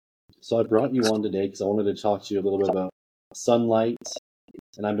So I brought you on today because I wanted to talk to you a little bit about sunlight,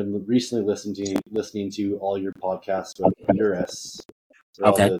 and I've been recently listening to all your podcasts about Herrera, or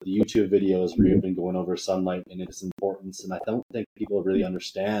all Okay. the YouTube videos where you've been going over sunlight and its importance. And I don't think people really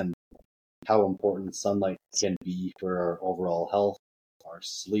understand how important sunlight can be for our overall health, our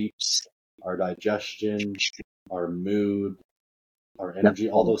sleep, our digestion, our mood, our energy,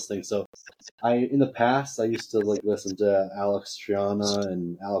 all those things. So in the past, I used to listen to Alex Triana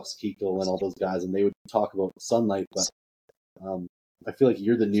and Alex Kiko and all those guys, and they would talk about sunlight. But I feel like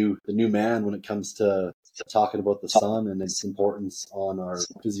you're the new man when it comes to talking about the sun and its importance on our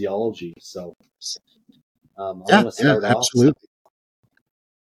physiology. So I want to start off. Absolutely.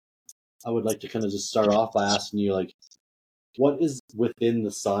 I would like to kind of just start off by asking you, what is within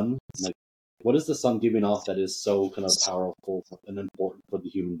the sun? What is the sun giving off that is so kind of powerful and important for the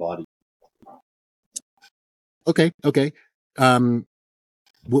human body? Okay.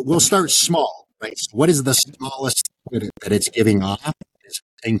 We'll start small, right? So what is the smallest that it's giving off? Is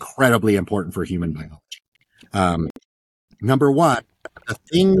incredibly important for human biology. Number one, the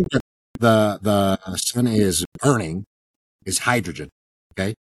thing that the sun is burning is hydrogen.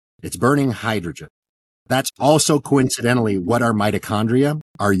 Okay, it's burning hydrogen. That's also coincidentally what our mitochondria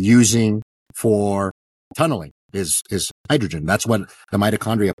are using for tunneling is hydrogen. That's what the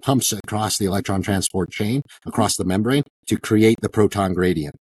mitochondria pumps across the electron transport chain, across the membrane to create the proton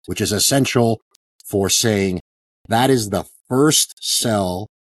gradient, which is essential for saying that is the first cell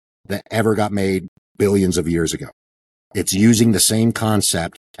that ever got made billions of years ago. It's using the same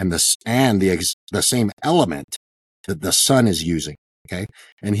concept and the same element that the sun is using. Okay.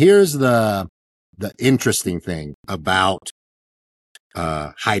 And here's the interesting thing about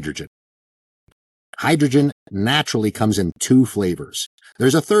hydrogen. Hydrogen naturally comes in two flavors.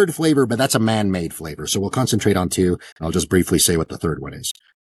 There's a third flavor, but that's a man-made flavor. So we'll concentrate on two. And I'll just briefly say what the third one is.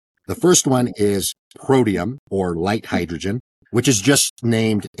 The first one is protium or light hydrogen, which is just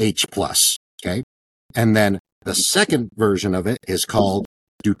named H+. Okay. And then the second version of it is called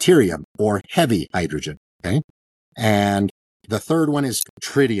deuterium or heavy hydrogen. Okay. And the third one is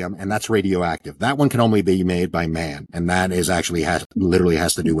tritium, and that's radioactive. That one can only be made by man, and that is actually literally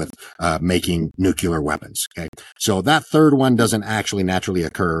has to do with making nuclear weapons. Okay, so that third one doesn't actually naturally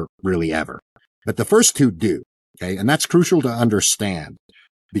occur really ever, but the first two do. Okay, and that's crucial to understand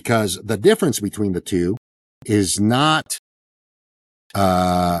because the difference between the two is not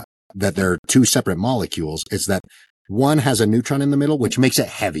that they're two separate molecules. It's that one has a neutron in the middle, which makes it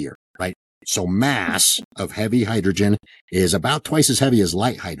heavier, right? So mass of heavy hydrogen is about twice as heavy as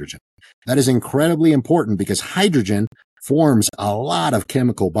light hydrogen. That is incredibly important because hydrogen forms a lot of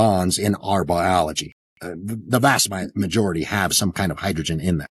chemical bonds in our biology. The vast majority have some kind of hydrogen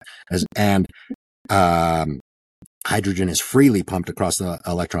in them. Hydrogen is freely pumped across the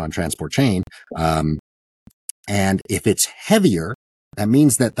electron transport chain. And if it's heavier, that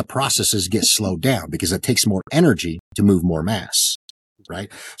means that the processes get slowed down because it takes more energy to move more mass.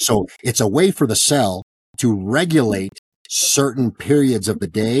 Right? So it's a way for the cell to regulate certain periods of the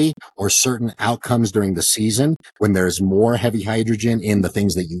day or certain outcomes during the season when there's more heavy hydrogen in the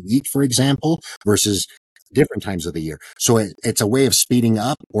things that you eat, for example, versus different times of the year. So it's a way of speeding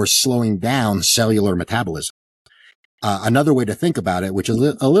up or slowing down cellular metabolism. Another way to think about it, which is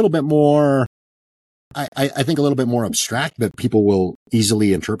a little bit more, I think a little bit more abstract, but people will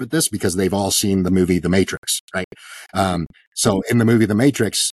easily interpret this because they've all seen the movie The Matrix, right? So in the movie The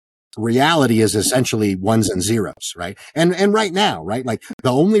Matrix, reality is essentially ones and zeros, right? And right now, right? Like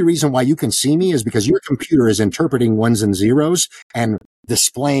the only reason why you can see me is because your computer is interpreting ones and zeros and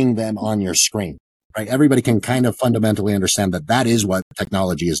displaying them on your screen, right? Everybody can kind of fundamentally understand that that is what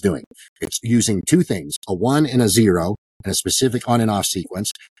technology is doing. It's using two things, a 1 and a 0 and a specific on and off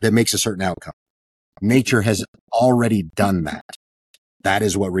sequence that makes a certain outcome. Nature has already done that. That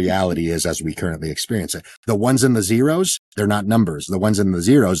is what reality is as we currently experience it. The ones and the zeros, they're not numbers. The ones and the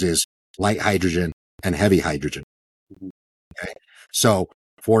zeros is light hydrogen and heavy hydrogen. Okay. So,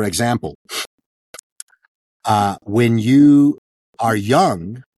 for example, when you are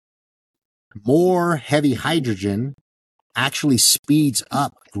young, more heavy hydrogen actually speeds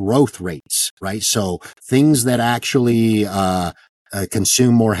up growth rates, right? So things that actually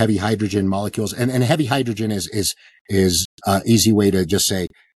consume more heavy hydrogen molecules, and heavy hydrogen is easy way to just say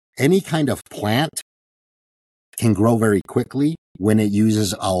any kind of plant can grow very quickly when it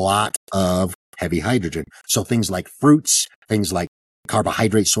uses a lot of heavy hydrogen. So things like fruits, things like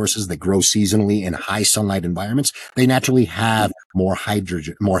carbohydrate sources that grow seasonally in high sunlight environments, they naturally have more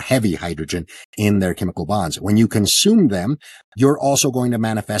hydrogen, more heavy hydrogen in their chemical bonds. When you consume them, you're also going to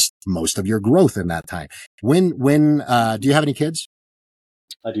manifest most of your growth in that time. Do you have any kids?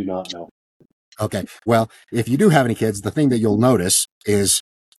 I do not know. Okay. Well, if you do have any kids, the thing that you'll notice is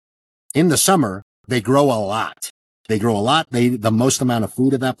in the summer, they grow a lot. They grow a lot. The most amount of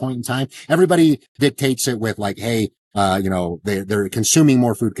food at that point in time. Everybody dictates it with like, hey, they're consuming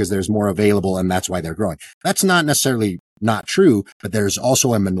more food because there's more available and that's why they're growing. That's not necessarily not true, but there's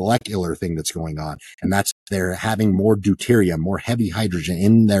also a molecular thing that's going on. And that's they're having more deuterium, more heavy hydrogen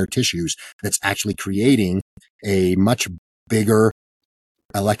in their tissues that's actually creating a much bigger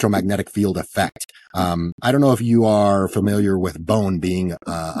electromagnetic field effect. I don't know if you are familiar with bone being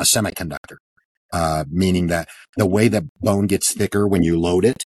a semiconductor, meaning that the way that bone gets thicker when you load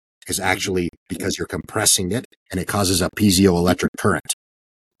it is actually because you're compressing it and it causes a piezoelectric current.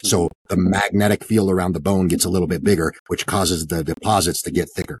 So the magnetic field around the bone gets a little bit bigger, which causes the deposits to get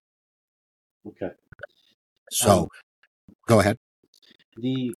thicker. Okay. So go ahead.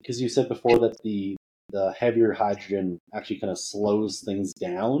 Because you said before that the heavier hydrogen actually kind of slows things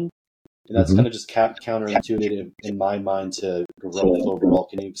down, and that's kind of just counterintuitive in my mind to growth overall.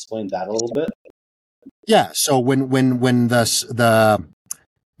 Can you explain that a little bit? Yeah. So when the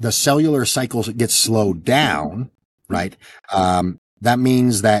cellular cycle gets slowed down, right? That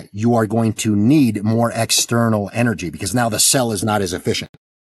means that you are going to need more external energy because now the cell is not as efficient.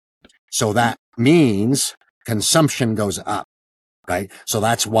 So that means consumption goes up, right? So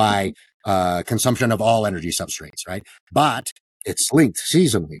that's why consumption of all energy substrates, right? But it's linked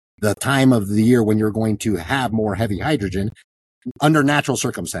seasonally. The time of the year when you're going to have more heavy hydrogen under natural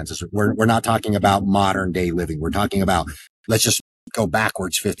circumstances. We're not talking about modern day living. We're talking about, let's just go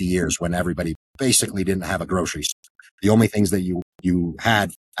backwards 50 years when everybody basically didn't have a grocery store. The only things that you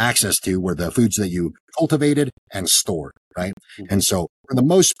had access to were the foods that you cultivated and stored, right? And so for the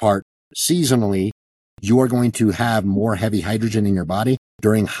most part, seasonally, you are going to have more heavy hydrogen in your body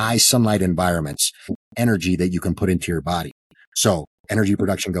during high sunlight environments, energy that you can put into your body. So energy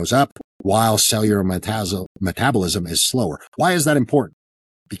production goes up while cellular metabolism is slower. Why is that important?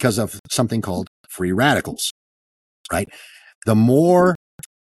 Because of something called free radicals, right? The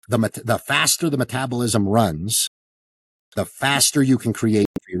faster the metabolism runs, the faster you can create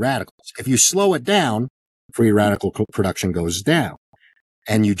free radicals. If you slow it down, free radical production goes down.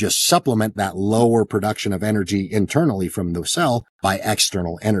 And you just supplement that lower production of energy internally from the cell by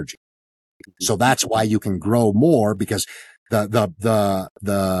external energy. So that's why you can grow more, because the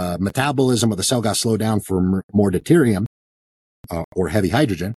metabolism of the cell got slowed down for more deuterium or heavy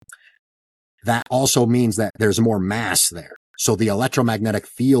hydrogen. That also means that there's more mass there. So the electromagnetic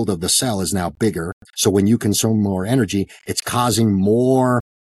field of the cell is now bigger. So when you consume more energy, it's causing more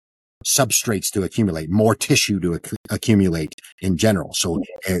substrates to accumulate, more tissue to accumulate in general. So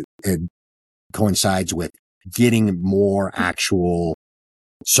it coincides with getting more actual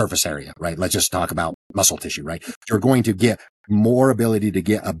surface area, right? Let's just talk about muscle tissue, right? You're going to get more ability to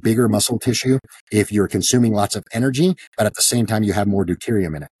get a bigger muscle tissue if you're consuming lots of energy, but at the same time, you have more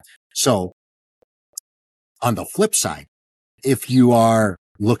deuterium in it. So on the flip side, if you are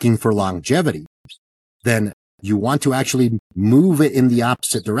looking for longevity, then you want to actually move it in the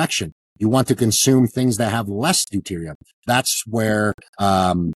opposite direction. You want to consume things that have less deuterium. That's where,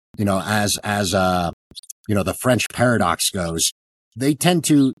 the French paradox goes, they tend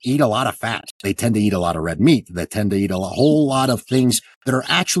to eat a lot of fat. They tend to eat a lot of red meat. They tend to eat a whole lot of things that are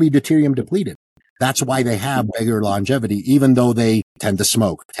actually deuterium depleted. That's why they have bigger longevity, even though they tend to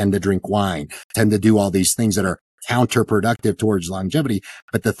smoke, tend to drink wine, tend to do all these things that are counterproductive towards longevity.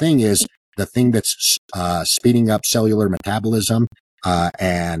 But the thing is, the thing that's speeding up cellular metabolism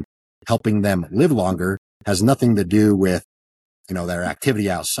and helping them live longer has nothing to do with, their activity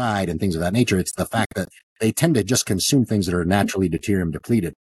outside and things of that nature. It's the fact that they tend to just consume things that are naturally deuterium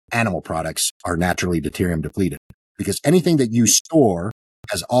depleted. Animal products are naturally deuterium depleted because anything that you store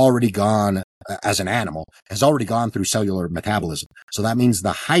has already gone, as an animal, has already gone through cellular metabolism. So that means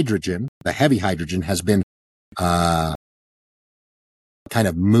the hydrogen, the heavy hydrogen, has been kind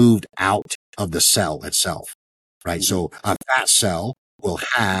of moved out of the cell itself, right? So a fat cell will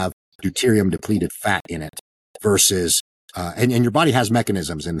have deuterium depleted fat in it versus and your body has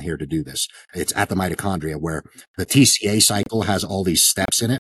mechanisms in here to do this. It's at the mitochondria where the TCA cycle has all these steps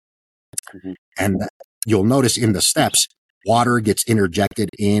in it. And you'll notice in the steps, water gets interjected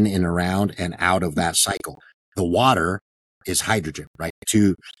in and around and out of that cycle. The water is hydrogen, right?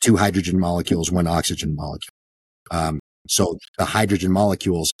 Two hydrogen molecules, one oxygen molecule. So the hydrogen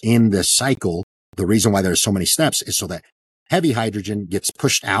molecules in this cycle, the reason why there's so many steps is so that heavy hydrogen gets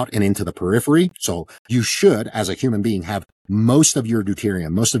pushed out and into the periphery. So you should, as a human being, have most of your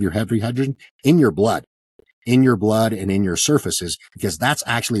deuterium, most of your heavy hydrogen in your blood and in your surfaces, because that's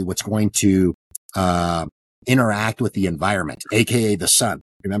actually what's going to interact with the environment, aka the sun.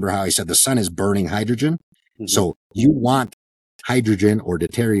 Remember how I said the sun is burning hydrogen? Mm-hmm. So you want hydrogen or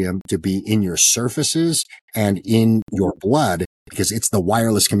deuterium to be in your surfaces and in your blood because it's the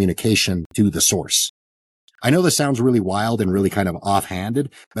wireless communication to the source. I know this sounds really wild and really kind of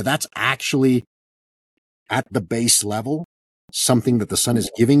offhanded, but that's actually at the base level something that the sun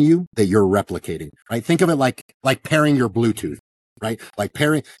is giving you that you're replicating, right? Think of it like pairing your Bluetooth, right? Like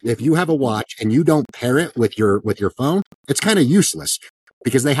pairing, if you have a watch and you don't pair it with your phone, it's kind of useless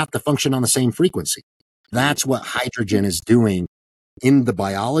because they have to function on the same frequency. That's what hydrogen is doing in the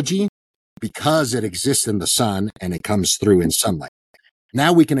biology because it exists in the sun and it comes through in sunlight.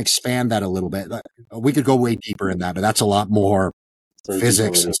 Now we can expand that a little bit. We could go way deeper in that, but that's a lot more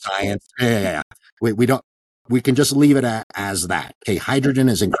physics and science. Yeah. We can just leave it as that. Okay. Hydrogen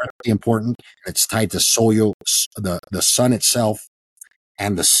is incredibly important. It's tied to the sun itself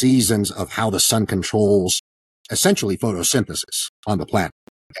and the seasons of how the sun controls essentially photosynthesis on the planet.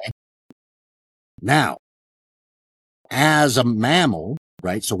 Okay. Now, as a mammal,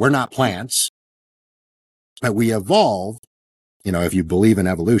 right? So we're not plants, but we evolved. You know, if you believe in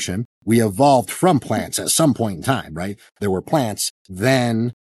evolution, we evolved from plants at some point in time, right? There were plants,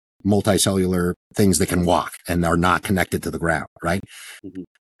 then multicellular things that can walk and are not connected to the ground, right? Mm-hmm.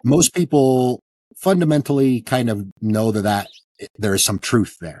 Most people fundamentally kind of know that there is some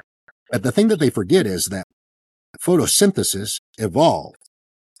truth there. But the thing that they forget is that photosynthesis evolved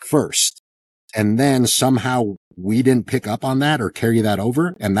first. And then somehow we didn't pick up on that or carry that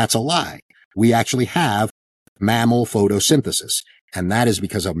over. And that's a lie. We actually have mammal photosynthesis, and that is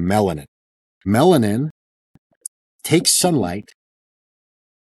because of melanin. Melanin takes sunlight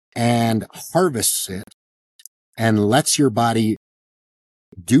and harvests it and lets your body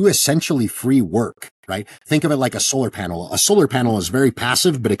do essentially free work, right? Think of it like a solar panel. A solar panel is very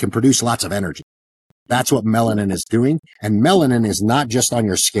passive, but it can produce lots of energy. That's what melanin is doing. And melanin is not just on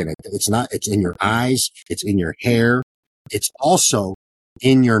your skin. It's in your eyes. It's in your hair. It's also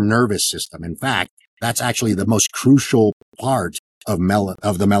in your nervous system. In fact, that's actually the most crucial part of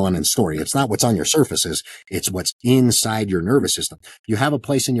the melanin story. It's not what's on your surfaces. It's what's inside your nervous system. You have a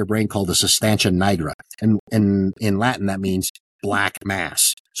place in your brain called the substantia nigra. And in Latin, that means black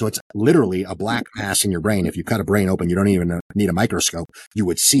mass. So it's literally a black mass in your brain. If you cut a brain open, you don't even need a microscope. You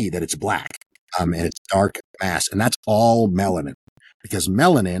would see that it's black. And it's dark mass. And that's all melanin because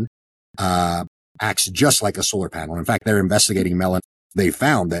melanin, acts just like a solar panel. In fact, they're investigating melanin. They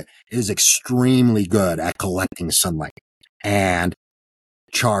found that it is extremely good at collecting sunlight and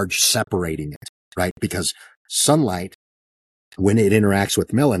charge separating it, right? Because sunlight, when it interacts with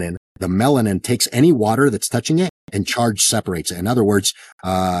melanin, the melanin takes any water that's touching it and charge separates it. In other words,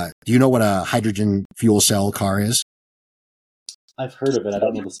 do you know what a hydrogen fuel cell car is? I've heard of it. I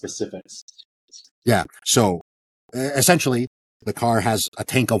don't know the specifics. Yeah. So essentially, the car has a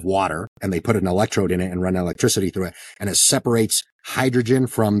tank of water and they put an electrode in it and run electricity through it and it separates hydrogen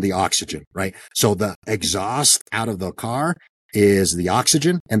from the oxygen, right? So the exhaust out of the car is the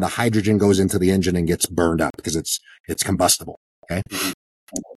oxygen and the hydrogen goes into the engine and gets burned up because it's combustible. Okay.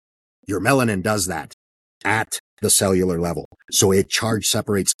 Your melanin does that at the cellular level. So it charge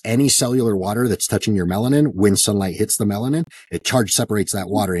separates any cellular water that's touching your melanin. When sunlight hits the melanin, it charge separates that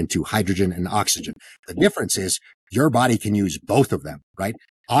water into hydrogen and oxygen. The difference is your body can use both of them, right?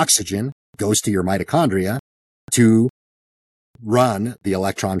 Oxygen goes to your mitochondria to run the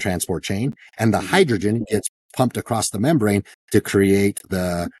electron transport chain, and the hydrogen gets pumped across the membrane to create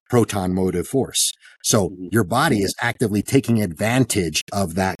the proton motive force. So your body is actively taking advantage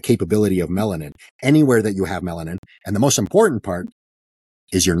of that capability of melanin anywhere that you have melanin. And the most important part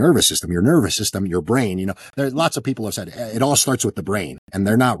is your nervous system, your brain. You know, there lots of people have said it all starts with the brain, and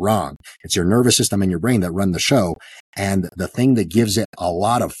they're not wrong. It's your nervous system and your brain that run the show. And the thing that gives it a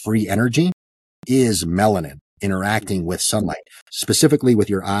lot of free energy is melanin interacting with sunlight, specifically with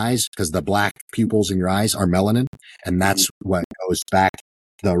your eyes, because the black pupils in your eyes are melanin. And that's what goes back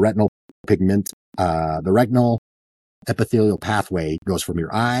the retinal pigment, the retinal epithelial pathway goes from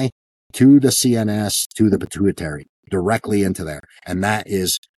your eye to the CNS to the pituitary directly into there. And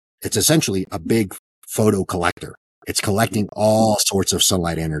it's essentially a big photo collector. It's collecting all sorts of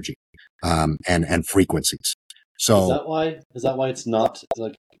sunlight energy, and frequencies. So is that why it's not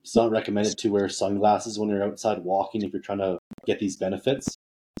recommended to wear sunglasses when you're outside walking if you're trying to get these benefits?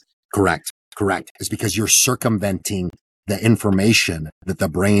 Correct. It's because you're circumventing the information that the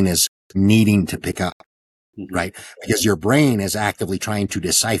brain is needing to pick up, right? Because your brain is actively trying to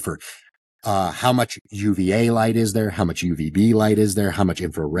decipher how much UVA light is there, how much UVB light is there, how much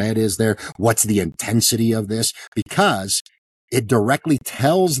infrared is there, what's the intensity of this, because it directly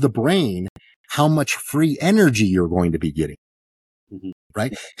tells the brain how much free energy you're going to be getting.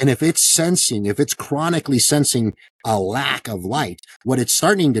 Right. And if it's chronically sensing a lack of light, what it's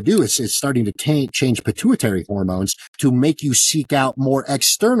starting to do is it's starting to change pituitary hormones to make you seek out more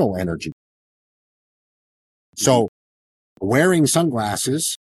external energy. So wearing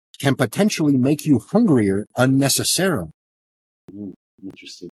sunglasses can potentially make you hungrier unnecessarily.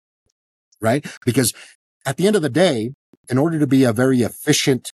 Interesting. Right? Because at the end of the day, in order to be a very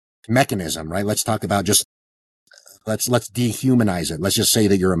efficient mechanism, right? Let's talk about let's dehumanize it. Let's just say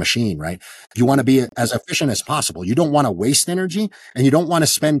that you're a machine, right? You want to be as efficient as possible. You don't want to waste energy, and you don't want to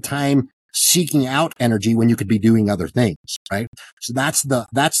spend time seeking out energy when you could be doing other things, right? So that's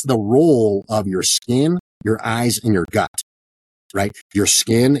the role of your skin, your eyes, and your gut, right? Your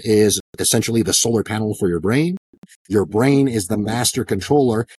skin is essentially the solar panel for your brain. Your brain is the master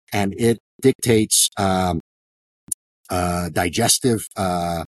controller, and it dictates digestive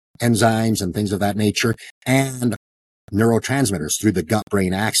enzymes and things of that nature, and neurotransmitters through the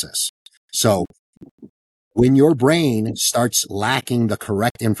gut-brain axis. So when your brain starts lacking the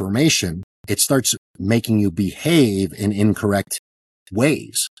correct information, it starts making you behave in incorrect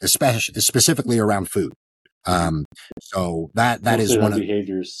ways, especially specifically around food. So that is one of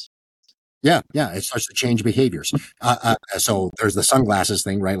behaviors. Yeah, it starts to change behaviors. So there's the sunglasses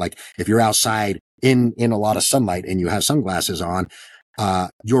thing, right? Like if you're outside in a lot of sunlight and you have sunglasses on,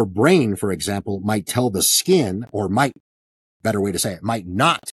 your brain, for example, might tell the skin, or better way to say it, might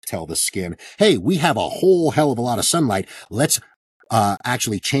not tell the skin, hey, we have a whole hell of a lot of sunlight. Let's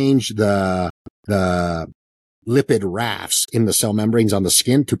actually change the lipid rafts in the cell membranes on the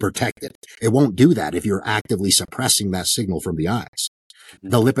skin to protect it. It won't do that if you're actively suppressing that signal from the eyes.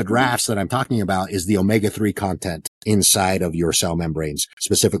 The lipid rafts that I'm talking about is the omega-3 content inside of your cell membranes,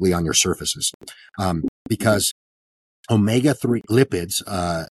 specifically on your surfaces. Because omega-3 lipids,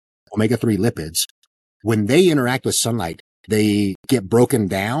 when they interact with sunlight, they get broken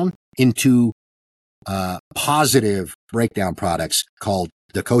down into positive breakdown products called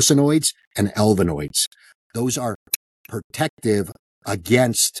docosanoids and alvanoids. Those are protective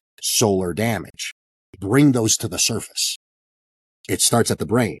against solar damage. Bring those to the surface. It starts at the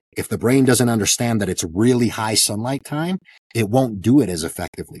brain. If the brain doesn't understand that it's really high sunlight time, it won't do it as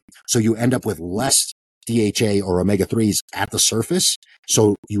effectively. So you end up with less DHA or omega-3s at the surface,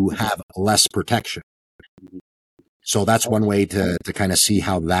 so you have less protection. So that's one way to kind of see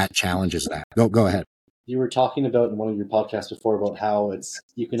how that challenges that. Go ahead. You were talking about in one of your podcasts before about how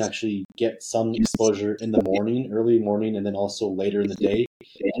you can actually get some exposure in the morning, early morning, and then also later in the day.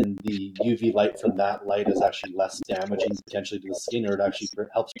 And the UV light from that light is actually less damaging potentially to the skin, or it actually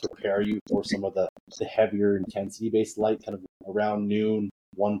helps prepare you for some of the heavier intensity-based light kind of around noon,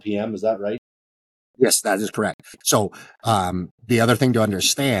 1 p.m. Is that right? Yes, that is correct. So the other thing to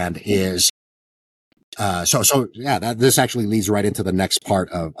understand is this actually leads right into the next part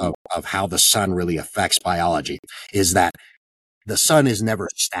of how the sun really affects biology, is that the sun is never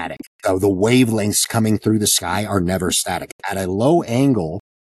static. The wavelengths coming through the sky are never static. At a low angle,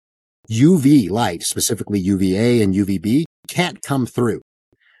 UV light, specifically UVA and UVB, can't come through.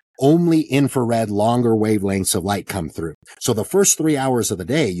 Only infrared, longer wavelengths of light come through. So the first 3 hours of the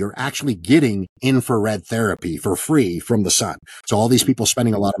day, you're actually getting infrared therapy for free from the sun. So all these people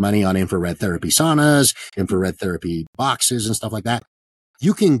spending a lot of money on infrared therapy saunas, infrared therapy boxes and stuff like that,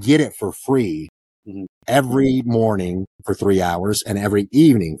 you can get it for free every morning for 3 hours and every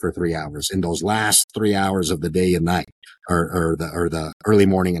evening for 3 hours in those last 3 hours of the day and night, or the early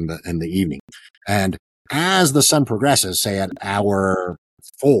morning and the evening. And as the sun progresses, say at hour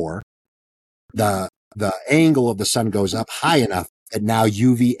 4, the angle of the sun goes up high enough that now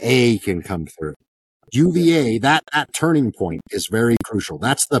UVA can come through. UVA, that turning point is very crucial.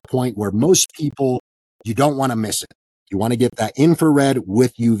 That's the point where most people, you don't want to miss it. You want to get that infrared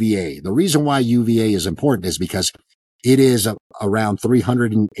with UVA. The reason why UVA is important is because it is around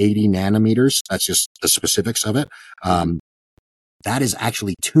 380 nanometers. That's just the specifics of it. That is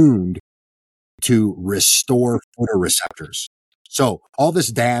actually tuned to restore photoreceptors. So all this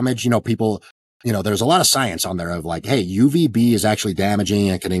damage, people, there's a lot of science on there of like, hey, UVB is actually damaging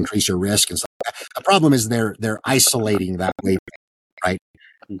and can increase your risk and stuff like that. The problem is they're isolating that wavelength, right?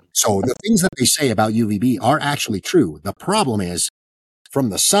 So the things that they say about UVB are actually true. The problem is from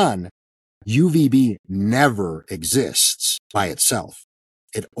the sun, UVB never exists by itself.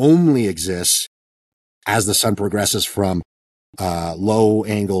 It only exists as the sun progresses from low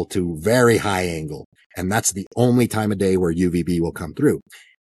angle to very high angle. And that's the only time of day where UVB will come through.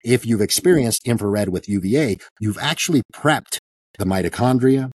 If you've experienced infrared with UVA, you've actually prepped the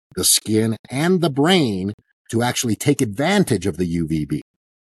mitochondria, the skin, and the brain to actually take advantage of the UVB.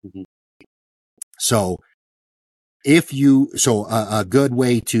 So a good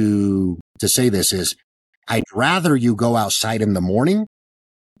way to say this is, I'd rather you go outside in the morning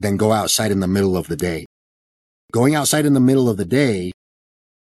than go outside in the middle of the day. Going outside in the middle of the day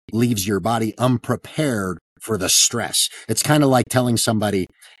leaves your body unprepared for the stress. It's kind of like telling somebody,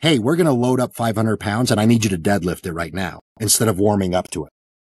 hey, we're going to load up 500 pounds and I need you to deadlift it right now instead of warming up to it.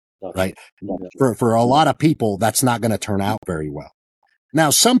 Right? For a lot of people, that's not going to turn out very well. Now,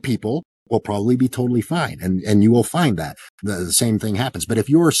 some people will probably be totally fine, and you will find that the same thing happens. But if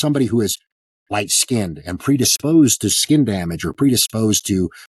you're somebody who is light-skinned and predisposed to skin damage or predisposed to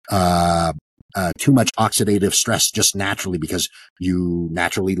too much oxidative stress just naturally because you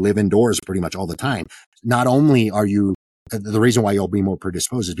naturally live indoors pretty much all the time, not only are you, the reason why you'll be more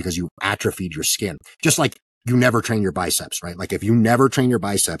predisposed is because you atrophied your skin. Just like you never train your biceps, right? Like if you never train your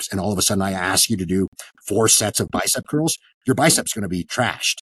biceps and all of a sudden I ask you to do 4 sets of bicep curls, your biceps going to be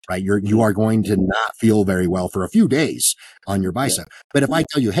trashed, right? You are going to not feel very well for a few days on your bicep. But if I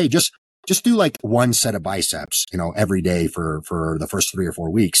tell you, hey, just do like 1 set of biceps, every day for the first 3 or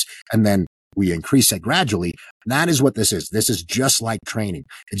 4 weeks, and then we increase it gradually. That is what this is. This is just like training.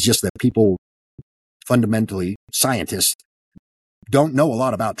 It's just that people, fundamentally, scientists, don't know a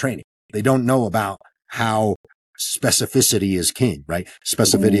lot about training. They don't know about how specificity is king, right?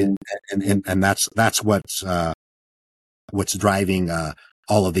 Specificity, and that's what's driving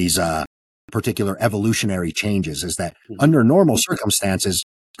all of these particular evolutionary changes. Is that under normal circumstances?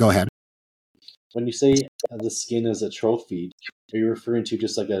 Go ahead. When you say the skin is atrophied, are you referring to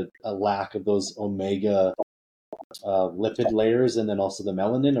just like a lack of those omega lipid layers and then also the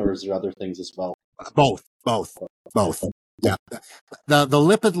melanin, or is there other things as well? Both. Yeah. The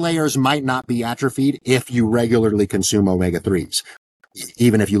lipid layers might not be atrophied if you regularly consume omega-3s,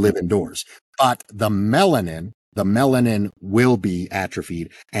 even if you live indoors. But the melanin will be atrophied,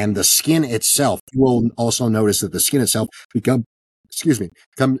 and the skin itself, you will also notice that the skin itself becomes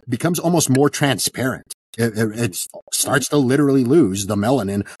almost more transparent. It starts to literally lose the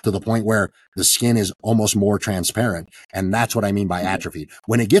melanin to the point where the skin is almost more transparent. And that's what I mean by atrophy.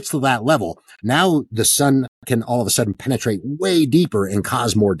 When it gets to that level, now the sun can all of a sudden penetrate way deeper and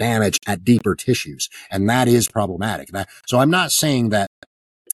cause more damage at deeper tissues. And that is problematic. So I'm not saying that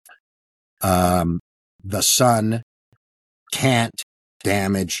the sun can't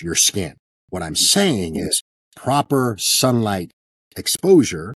damage your skin. What I'm saying is proper sunlight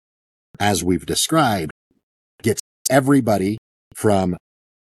exposure, as we've described, gets everybody from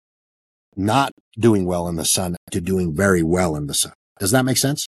not doing well in the sun to doing very well in the sun. Does that make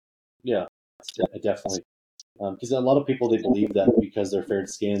sense? Yeah, definitely. Because a lot of people, they believe that because they're fair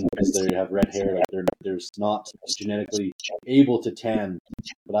skinned, because they have red hair, that they're not genetically able to tan.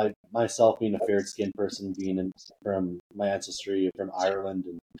 But I myself, being a fair skinned person, from my ancestry from Ireland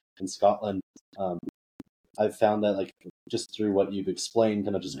and Scotland, I've found that just through what you've explained,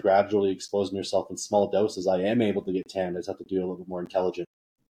 kind of just gradually exposing yourself in small doses, I am able to get tanned. I just have to do it a little bit more intelligent.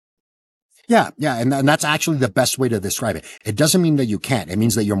 Yeah. And that's actually the best way to describe it. It doesn't mean that you can't. It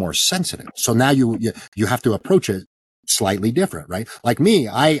means that you're more sensitive. So now you have to approach it slightly different, right? Like me,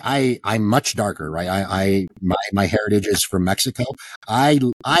 I'm much darker, right? My heritage is from Mexico. I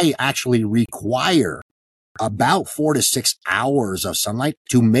actually require about 4 to 6 hours of sunlight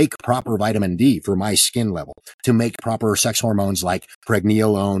to make proper vitamin D for my skin level, to make proper sex hormones like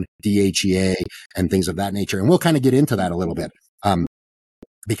pregnenolone, DHEA, and things of that nature. And we'll kind of get into that a little bit.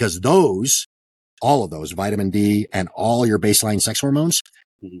 Because all of those, vitamin D and all your baseline sex hormones,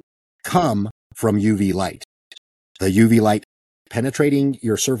 come from UV light. The UV light penetrating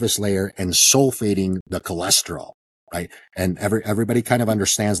your surface layer and sulfating the cholesterol, right? And everybody kind of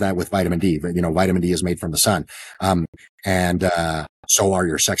understands that with vitamin D. Vitamin D is made from the sun. And so are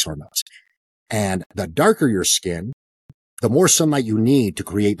your sex hormones. And the darker your skin, the more sunlight you need to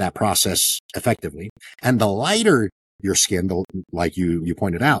create that process effectively. And the lighter your skin, like you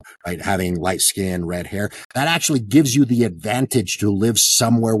pointed out, right? Having light skin, red hair, that actually gives you the advantage to live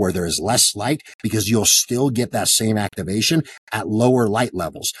somewhere where there is less light, because you'll still get that same activation at lower light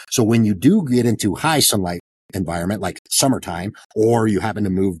levels. So when you do get into high sunlight environment, like summertime, or you happen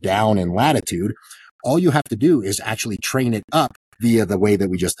to move down in latitude, all you have to do is actually train it up via the way that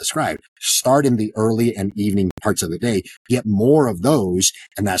we just described. Start in the early and evening parts of the day, get more of those,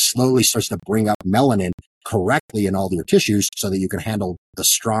 and that slowly starts to bring up melanin correctly in all your tissues so that you can handle the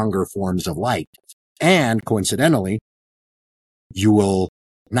stronger forms of light. And coincidentally, you will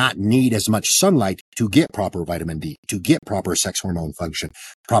not need as much sunlight to get proper vitamin D, to get proper sex hormone function,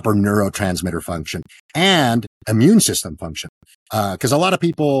 proper neurotransmitter function, and immune system function. Because a lot of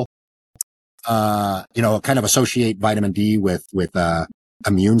people, kind of associate vitamin D with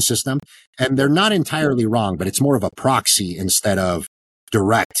immune system. And they're not entirely wrong, but it's more of a proxy instead of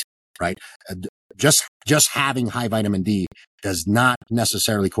direct, right? Just having high vitamin D does not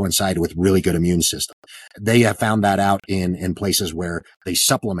necessarily coincide with really good immune system. They have found that out in places where they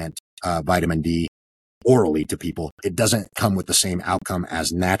supplement vitamin D orally to people. It doesn't come with the same outcome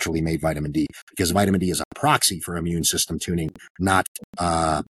as naturally made vitamin D, because vitamin D is a proxy for immune system tuning, not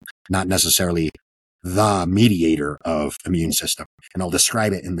necessarily the mediator of immune system. And I'll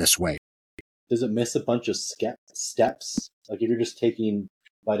describe it in this way. Does it miss a bunch of steps? Like if you're just taking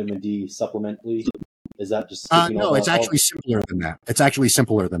vitamin D supplementally, is that just skipping no, it's actually simpler than that. It's actually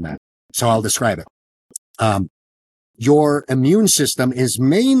simpler than that. So I'll describe it. Your immune system is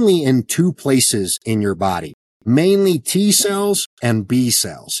mainly in two places in your body, mainly T cells and B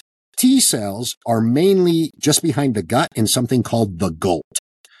cells. T cells are mainly just behind the gut in something called the gullet.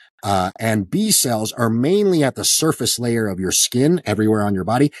 And B cells are mainly at the surface layer of your skin everywhere on your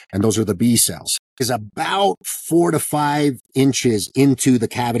body. And those are the B cells. Is about 4 to 5 inches into the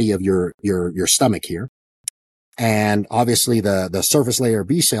cavity of your stomach here. And obviously the surface layer of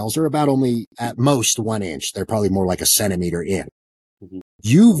B cells are about only at most 1 inch. They're probably more like a centimeter in. Mm-hmm.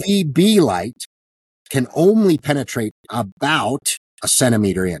 UVB light can only penetrate about a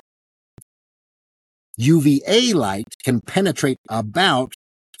centimeter in. UVA light can penetrate about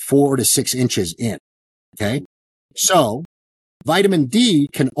 4 to 6 inches in. Okay. So vitamin D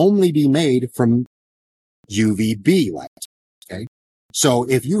can only be made from UVB light. Okay. So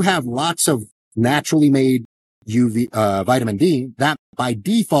if you have lots of naturally made vitamin D, that by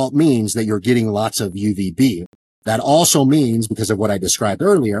default means that you're getting lots of UVB. That also means, because of what I described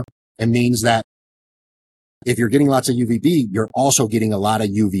earlier, it means that if you're getting lots of UVB, you're also getting a lot of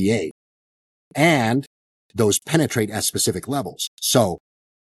UVA. And those penetrate at specific levels. So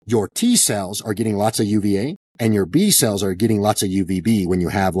your T cells are getting lots of UVA and your B cells are getting lots of UVB when you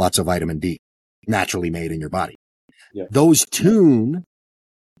have lots of vitamin D naturally made in your body. Yeah. Those tune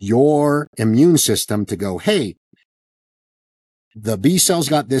your immune system to go, hey, the B cells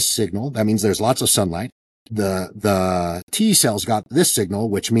got this signal. That means there's lots of sunlight. The T cells got this signal,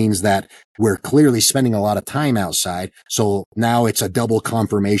 which means that we're clearly spending a lot of time outside. So now it's a double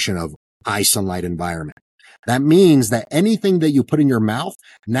confirmation of high sunlight environment. That means that anything that you put in your mouth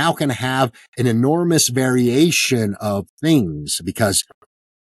now can have an enormous variation of things, because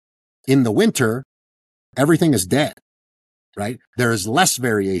in the winter, everything is dead, right? There is less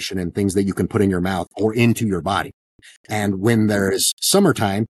variation in things that you can put in your mouth or into your body. And when there is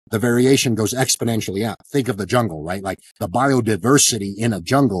summertime, the variation goes exponentially up. Think of the jungle, right? Like the biodiversity in a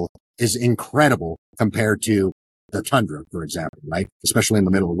jungle is incredible compared to the tundra, for example, right? Especially in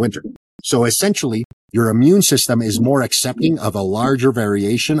the middle of winter. So essentially, your immune system is more accepting of a larger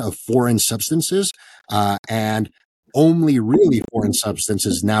variation of foreign substances, and only really foreign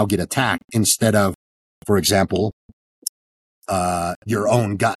substances now get attacked instead of, for example, your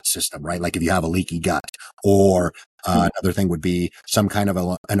own gut system, right? Like if you have a leaky gut, or another thing would be some kind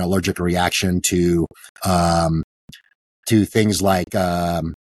of an allergic reaction to things like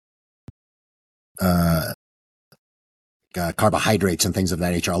carbohydrates and things of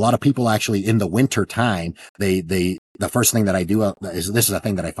that nature. A lot of people actually in the winter time, the first thing that I do this is a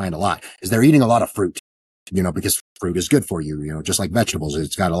thing that I find a lot, is they're eating a lot of fruit, because fruit is good for you, just like vegetables.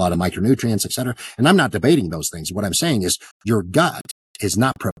 It's got a lot of micronutrients, etc. And I'm not debating those things. What I'm saying is your gut is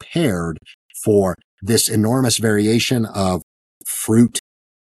not prepared for this enormous variation of fruit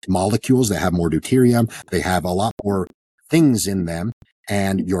molecules that have more deuterium. They have a lot more things in them,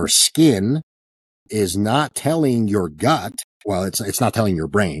 and your skin is not telling your gut, well, it's not telling your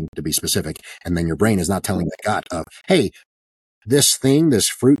brain, to be specific, and then your brain is not telling the gut of, hey, this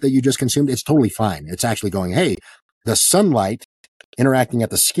fruit that you just consumed, it's totally fine. It's actually going, hey, the sunlight interacting at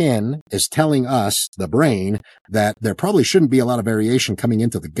the skin is telling us, the brain, that there probably shouldn't be a lot of variation coming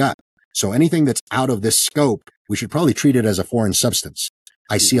into the gut. So anything that's out of this scope, we should probably treat it as a foreign substance.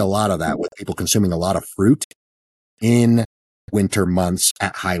 I see a lot of that with people consuming a lot of fruit in winter months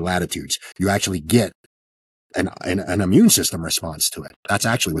at high latitudes. You actually get an immune system response to it. That's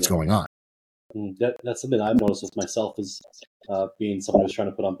actually what's going on. That's something I've noticed with myself, is being someone who's trying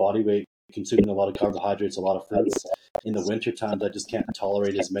to put on body weight, consuming a lot of carbohydrates, a lot of fruits. In the winter times, I just can't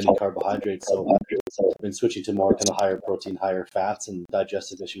tolerate as many carbohydrates. So I've been switching to more kind of higher protein, higher fats, and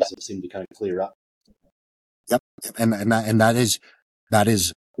digestive issues have seemed to kind of clear up. Yep. And that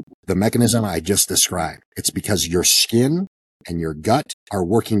is the mechanism I just described. It's because your skin and your gut are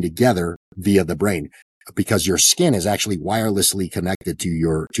working together via the brain, because your skin is actually wirelessly connected to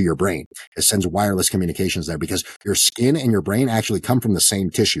your brain. It sends wireless communications there, because your skin and your brain actually come from the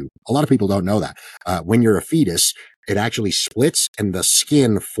same tissue. A lot of people don't know that. When you're a fetus, it actually splits and the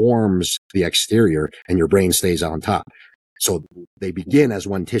skin forms the exterior and your brain stays on top. So they begin as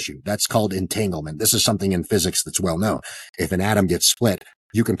one tissue. That's called entanglement. This is something in physics that's well known. If an atom gets split,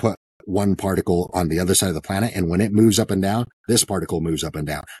 you can put one particle on the other side of the planet, and when it moves up and down, this particle moves up and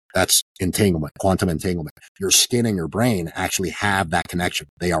down. That's entanglement, quantum entanglement. Your skin and your brain actually have that connection.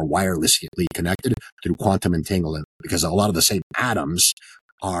 They are wirelessly connected through quantum entanglement because a lot of the same atoms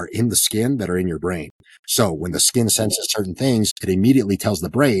are in the skin that are in your brain. So when the skin senses certain things, it immediately tells the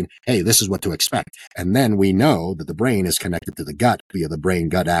brain, hey, this is what to expect. And then we know that the brain is connected to the gut via the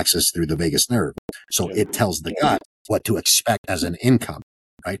brain-gut axis through the vagus nerve. So it tells the gut what to expect as an income,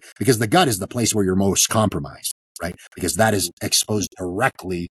 right? Because the gut is the place where you're most compromised, right? Because that is exposed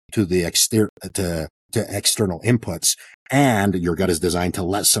directly to the external inputs, and your gut is designed to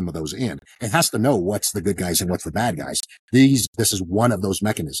let some of those in. It has to know what's the good guys and what's the bad guys. This is one of those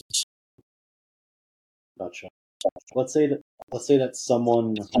mechanisms. Gotcha. Let's say that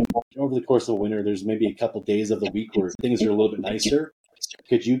someone over the course of winter, there's maybe a couple days of the week where things are a little bit nicer.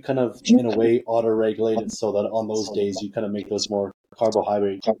 Could you kind of, in a way, auto-regulate it so that on those days you kind of make those more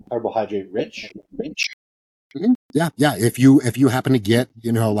carbohydrate rich? Mm-hmm. Yeah. If you happen to get,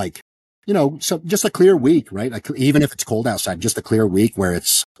 so just a clear week, right? Like, even if it's cold outside, just a clear week where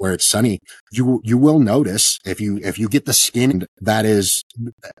it's sunny, you will notice if you get the skin that is,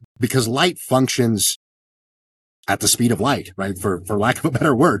 because light functions at the speed of light, right? For lack of a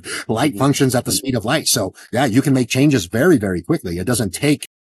better word, light functions at the speed of light. So yeah, you can make changes very, very quickly. It doesn't take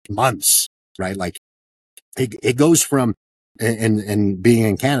months, right? Like it goes from, and being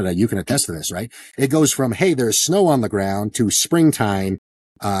in Canada, you can attest to this, right? It goes from, hey, there's snow on the ground to springtime,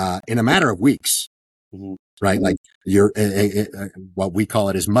 in a matter of weeks, right? Like what we call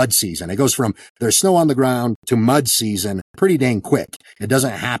it is mud season. It goes from there's snow on the ground to mud season pretty dang quick. It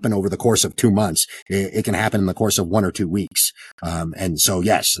doesn't happen over the course of 2 months. It can happen in the course of 1 or 2 weeks. And so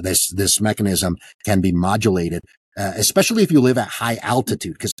yes, this mechanism can be modulated, especially if you live at high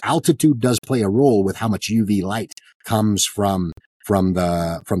altitude, because altitude does play a role with how much UV light comes from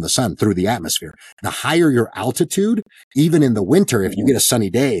the sun through the atmosphere. The higher your altitude, even in the winter, if you get a sunny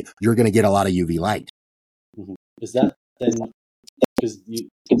day, you're going to get a lot of UV light. Is that then, because you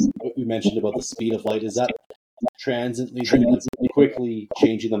mentioned about the speed of light, is that transiently quickly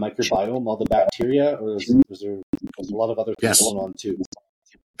changing the microbiome, all the bacteria, or is there a lot of other things going on too?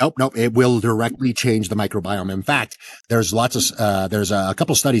 Nope. It will directly change the microbiome. In fact, there's a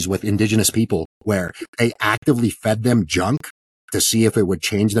couple studies with indigenous people where they actively fed them junk to see if it would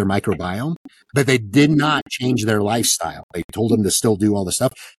change their microbiome, but they did not change their lifestyle. They told them to still do all the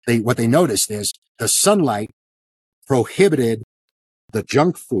stuff. What they noticed is the sunlight prohibited the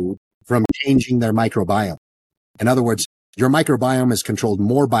junk food from changing their microbiome. In other words, your microbiome is controlled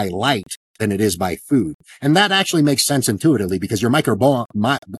more by light than it is by food. And that actually makes sense intuitively because your microbiome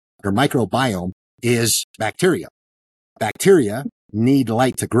is bacteria. Bacteria need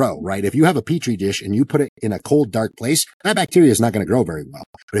light to grow, right? If you have a petri dish and you put it in a cold, dark place, that bacteria is not going to grow very well.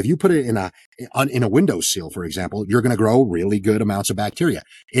 But if you put it in a windowsill, for example, you're going to grow really good amounts of bacteria.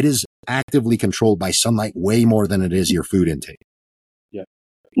 It is actively controlled by sunlight way more than it is your food intake. Yeah.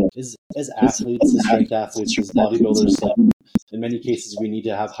 As athletes, as strength athletes, as bodybuilders, like, in many cases, we need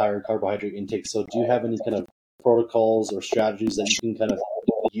to have higher carbohydrate intake. So do you have any kind of protocols or strategies that you can kind of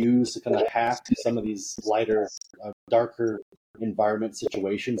use to kind of hack some of these lighter, darker environment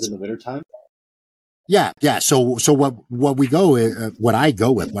situations in the wintertime? Yeah. So what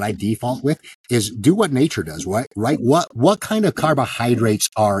I default with is do what nature does, right? What kind of carbohydrates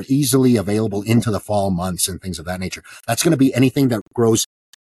are easily available into the fall months and things of that nature? That's going to be anything that grows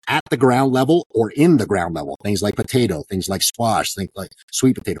at the ground level or in the ground level. Things like potato, things like squash, things like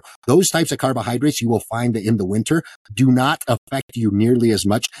sweet potato. Those types of carbohydrates you will find that in the winter do not affect you nearly as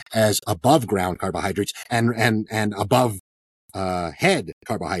much as above ground carbohydrates and above head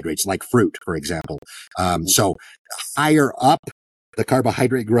carbohydrates like fruit, for example. So higher up the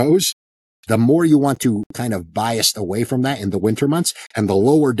carbohydrate grows, the more you want to kind of bias away from that in the winter months, and the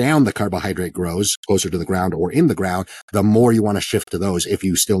lower down the carbohydrate grows, closer to the ground or in the ground, the more you want to shift to those if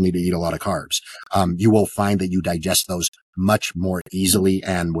you still need to eat a lot of carbs. You will find that you digest those much more easily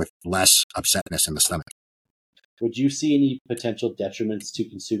and with less upsetness in the stomach. Would you see any potential detriments to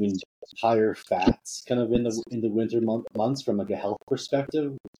consuming higher fats kind of in the winter months from like a health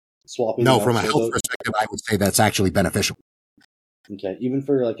perspective? No, from a health perspective, I would say that's actually beneficial. Okay, even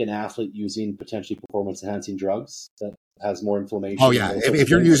for like an athlete using potentially performance-enhancing drugs that has more inflammation. Oh yeah, if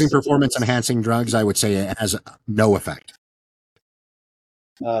you're using performance-enhancing drugs, I would say it has no effect.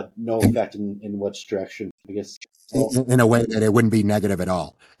 No effect in which direction, I guess. Well, in a way that it wouldn't be negative at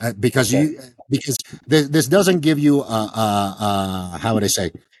all, because okay. because this doesn't give you how would I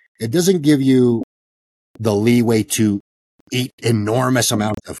say, it doesn't give you the leeway to eat enormous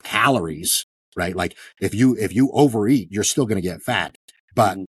amounts of calories, right? Like if you overeat, you're still going to get fat,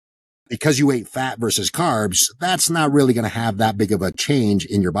 but Mm-hmm. because you ate fat versus carbs, that's not really going to have that big of a change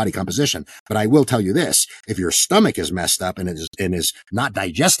in your body composition. But I will tell you this, if your stomach is messed up and is not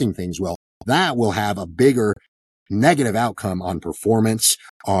digesting things well, that will have a bigger negative outcome on performance,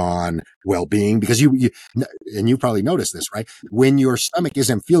 on well-being, because and you probably noticed this, right? When your stomach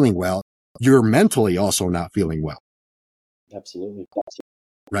isn't feeling well, you're mentally also not feeling well. Absolutely.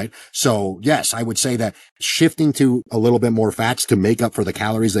 Right. So yes, I would say that shifting to a little bit more fats to make up for the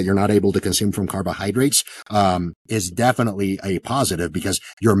calories that you're not able to consume from carbohydrates, is definitely a positive, because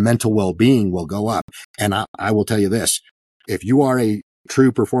your mental well-being will go up. And I will tell you this, if you are a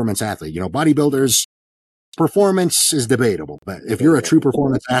true performance athlete, bodybuilders, performance is debatable, but if you're a true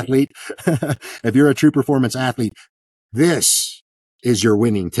performance athlete, if you're a true performance athlete, this is your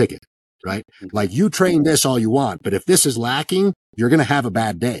winning ticket, right? Mm-hmm. Like, you train this all you want, but if this is lacking, you're going to have a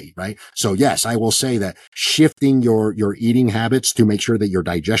bad day, right? So yes, I will say that shifting your eating habits to make sure that your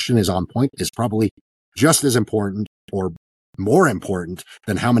digestion is on point is probably just as important or more important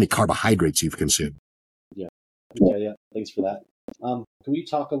than how many carbohydrates you've consumed. Yeah. Okay. Yeah. Thanks for that. Can we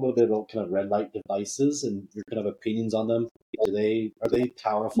talk a little bit about kind of red light devices and your kind of opinions on them? Are they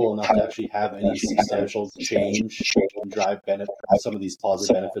powerful enough to actually have any substantial change and drive some of these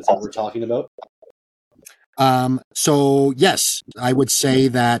positive benefits that we're talking about? So yes, I would say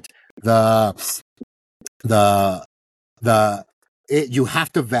that the the you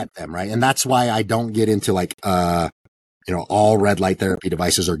have to vet them, right? And that's why I don't get into like all red light therapy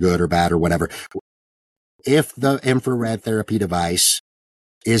devices are good or bad or whatever. If the infrared therapy device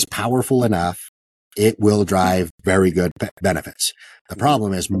is powerful enough, it will drive very good benefits. The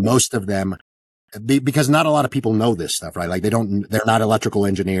problem is most of them, because not a lot of people know this stuff, right? Like they're not electrical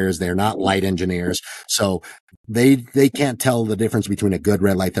engineers. They're not light engineers. So they can't tell the difference between a good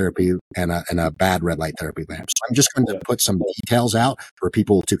red light therapy and a bad red light therapy lamp. So I'm just going to put some details out for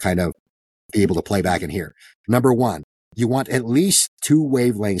people to kind of be able to play back and hear. Number one, you want at least 2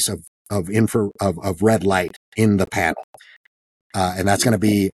 wavelengths of red light in the panel. And that's going to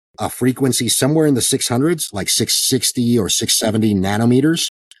be a frequency somewhere in the 600s, like 660 or 670 nanometers,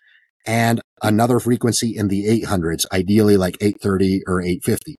 and another frequency in the 800s, ideally like 830 or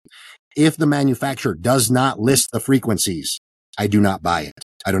 850. If the manufacturer does not list the frequencies, I do not buy it.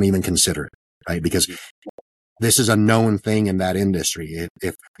 I don't even consider it, right? Because this is a known thing in that industry.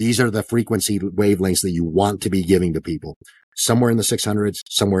 If these are the frequency wavelengths that you want to be giving to people, somewhere in the 600s,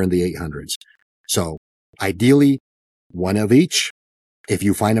 somewhere in the 800s. So ideally, one of each. If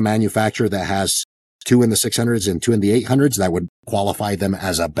you find a manufacturer that has 2 in the 600s and 2 in the 800s, that would qualify them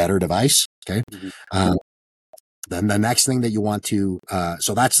as a better device. Okay. Mm-hmm. Then the next thing that you want to,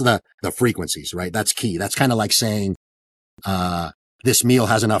 so that's the frequencies, right? That's key. That's kind of like saying, this meal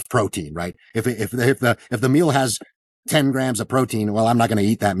has enough protein, right? If the meal has 10 grams of protein, well, I'm not going to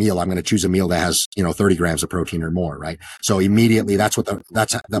eat that meal. I'm going to choose a meal that has, 30 grams of protein or more, right? So immediately that's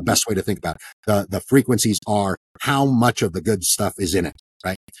the best way to think about it. The frequencies are how much of the good stuff is in it,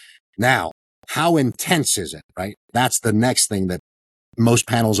 right? Now, how intense is it, right? That's the next thing that most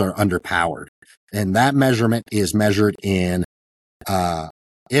panels are underpowered. And that measurement is measured in,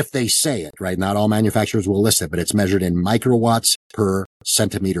 if they say it, right? Not all manufacturers will list it, but it's measured in microwatts per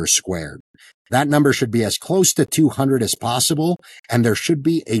centimeter squared. That number should be as close to 200 as possible, and there should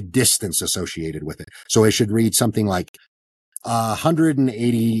be a distance associated with it. So it should read something like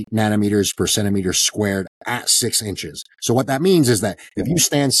 180 nanometers per centimeter squared at 6 inches. So what that means is that if you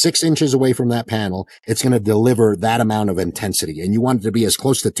stand 6 inches away from that panel, it's going to deliver that amount of intensity, and you want it to be as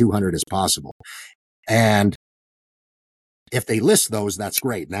close to 200 as possible. And if they list those, that's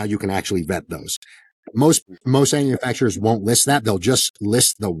great. Now you can actually vet those. Most manufacturers won't list that. They'll just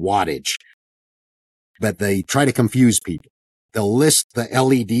list the wattage, but they try to confuse people. They'll list the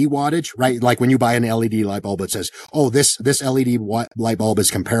LED wattage, right? Like when you buy an LED light bulb, it says, oh, this LED light bulb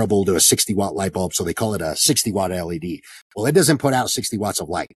is comparable to a 60-watt light bulb, so they call it a 60-watt LED. Well, it doesn't put out 60 watts of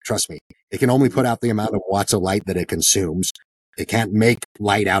light. Trust me. It can only put out the amount of watts of light that it consumes. It can't make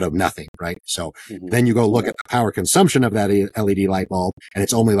light out of nothing, right? So then you go look at the power consumption of that LED light bulb, and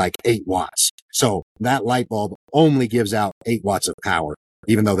it's only like 8 watts. So that light bulb only gives out 8 watts of power,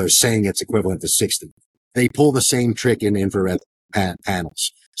 even though they're saying it's equivalent to 60. They pull the same trick in infrared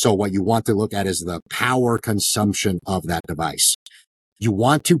panels. So what you want to look at is the power consumption of that device. You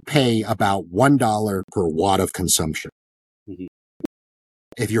want to pay about $1 per watt of consumption. Mm-hmm.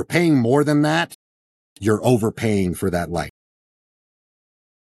 If you're paying more than that, you're overpaying for that light.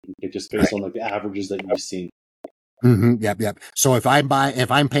 It just based on like the averages that you've seen. Yep. So if I'm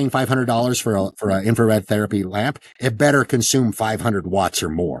paying $500 for an infrared therapy lamp, it better consume 500 watts or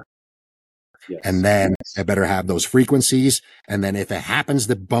more. Yes. And then it better have those frequencies. And then if it happens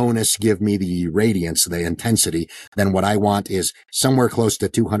to bonus give me the radiance, the intensity, then what I want is somewhere close to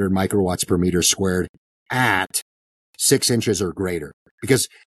 200 microwatts per meter squared at 6 inches or greater. Because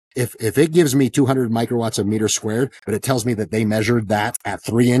if it gives me 200 microwatts a meter squared, but it tells me that they measured that at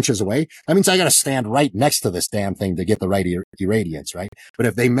 3 inches away, that means I got to stand right next to this damn thing to get the right irradiance, right? But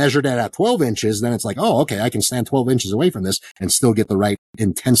if they measured it at 12 inches, then it's like, oh, okay, I can stand 12 inches away from this and still get the right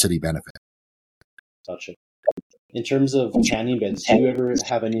intensity benefit. Gotcha. In terms of tanning beds, do you ever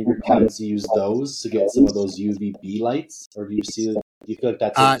have any of your clients use those to get some of those UVB lights, or do you feel like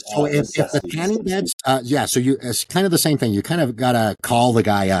that's a so if the tanning beds, so it's kind of the same thing. You kind of gotta call the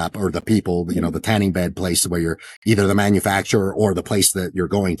guy up or the people, the tanning bed place where you're either the manufacturer or the place that you're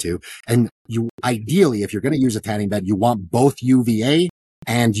going to. And you ideally, if you're going to use a tanning bed, you want both UVA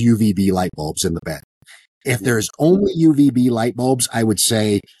and UVB light bulbs in the bed. If there's only UVB light bulbs, I would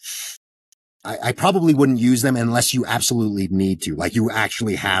say I probably wouldn't use them unless you absolutely need to, like you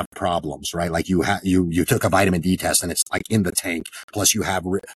actually have problems, right? Like you took a vitamin D test and it's like in the tank, plus you have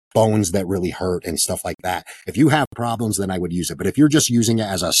bones that really hurt and stuff like that. If you have problems, then I would use it. But if you're just using it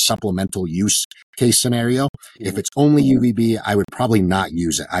as a supplemental use case scenario, if it's only UVB, I would probably not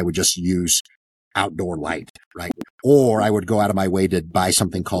use it. I would just use outdoor light, right? Or I would go out of my way to buy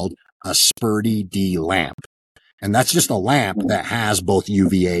something called a Spurdy D lamp. And that's just a lamp that has both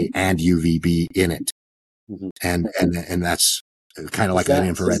UVA and UVB in it. And that's kind of like an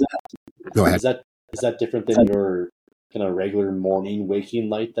infrared. Go ahead. Is that different than your kind of regular morning waking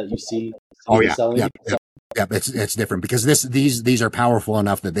light that you see? Yeah. It's different because these are powerful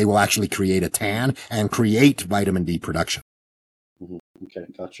enough that they will actually create a tan and create vitamin D production. Okay,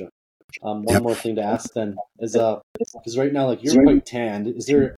 gotcha. One more thing to ask then is because right now, like, you're quite tanned. Is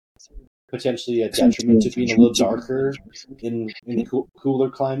there potentially a detriment to being a little darker in cooler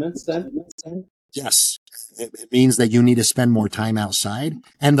climates then? Yes. It means that you need to spend more time outside.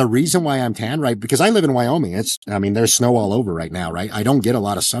 And the reason why I'm tan, right? Because I live in Wyoming. There's snow all over right now, right? I don't get a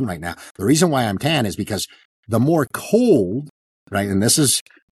lot of sun right now. The reason why I'm tan is because the more cold, right? And this is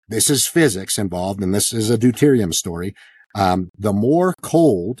physics involved, and this is a deuterium story. The more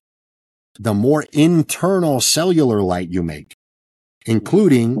cold, the more internal cellular light you make,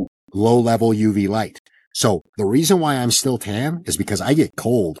 including low-level UV light. So the reason why I'm still tan is because I get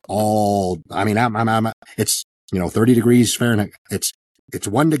cold it's 30 degrees Fahrenheit. It's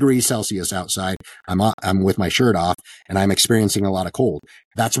 1 degree Celsius outside. I'm with my shirt off and I'm experiencing a lot of cold.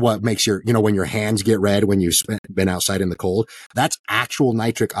 That's what makes when your hands get red when you've been outside in the cold, that's actual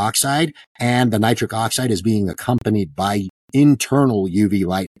nitric oxide. And the nitric oxide is being accompanied by internal UV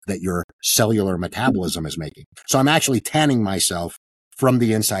light that your cellular metabolism is making. So I'm actually tanning myself from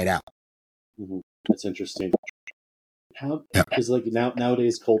the inside out. That's interesting. Because like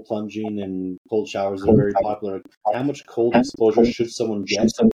nowadays, cold plunging and cold showers are very popular. How much cold exposure should someone get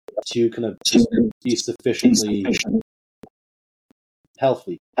to kind of just be sufficiently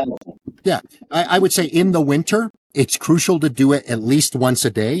healthy? Yeah, I would say in the winter, it's crucial to do it at least once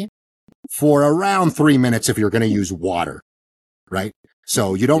a day for around 3 minutes if you're going to use water, right?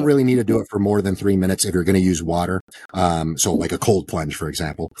 So you don't really need to do it for more than 3 minutes if you're going to use water. So like a cold plunge, for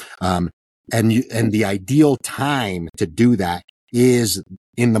example. And the ideal time to do that is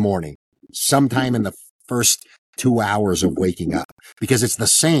in the morning, sometime in the first 2 hours of waking up, because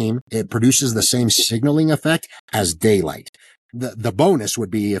it produces the same signaling effect as daylight. The bonus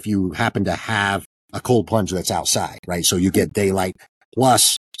would be if you happen to have a cold plunge that's outside, right? So you get daylight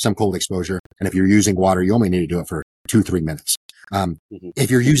plus some cold exposure. And if you're using water, you only need to do it for 2-3 minutes.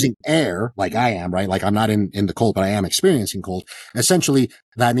 If you're using air, like I am, right? Like I'm not in the cold, but I am experiencing cold. Essentially,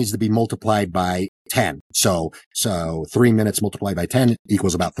 that needs to be multiplied by 10. So 3 minutes multiplied by 10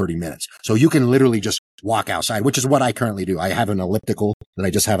 equals about 30 minutes. So you can literally just walk outside, which is what I currently do. I have an elliptical that I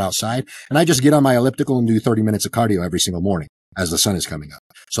just have outside, and I just get on my elliptical and do 30 minutes of cardio every single morning as the sun is coming up.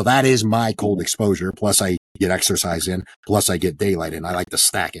 So that is my cold exposure. Plus I get exercise in, plus I get daylight in. I like to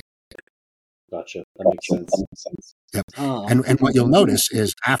stack it. Gotcha. That makes sense. Yep. And what you'll notice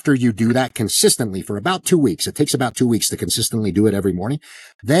is after you do that consistently for about 2 weeks, it takes about 2 weeks to consistently do it every morning.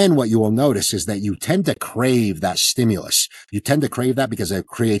 Then what you will notice is that you tend to crave that stimulus. You tend to crave that because it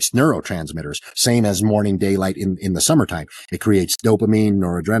creates neurotransmitters, same as morning daylight in the summertime. It creates dopamine,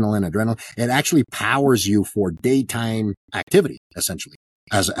 noradrenaline, adrenaline. It actually powers you for daytime activity, essentially,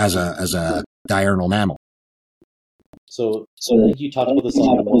 as a diurnal mammal. So I think you talked about this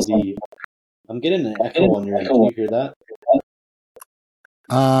on one of the. I'm getting an echo on your end. Can you hear that?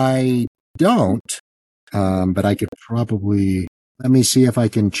 I don't, but I could probably, let me see if I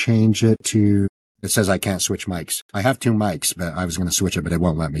can change it to, it says I can't switch mics. I have two mics, but I was going to switch it, but it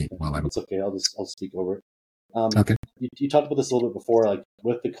won't let me while I'm. It's okay. I'll speak over it. Okay. You talked about this a little bit before, like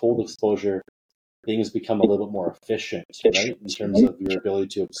with the cold exposure, things become a little bit more efficient, right? In terms of your ability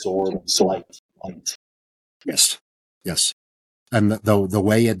to absorb light. Yes. Yes. And the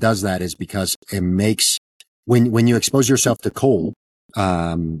way it does that is because it makes, when you expose yourself to cold,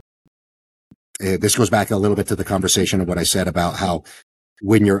 this goes back a little bit to the conversation of what I said about how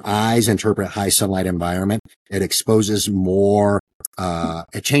when your eyes interpret high sunlight environment, it exposes more,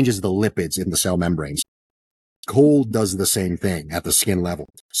 it changes the lipids in the cell membranes. Cold does the same thing at the skin level.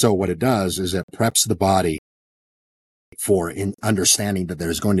 So what it does is it preps the body for understanding that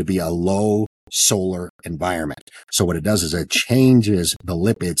there's going to be a low solar environment. So what it does is it changes the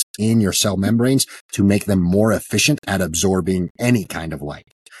lipids in your cell membranes to make them more efficient at absorbing any kind of light.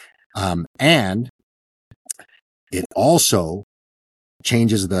 And it also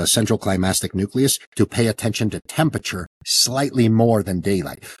changes the central climatic nucleus to pay attention to temperature slightly more than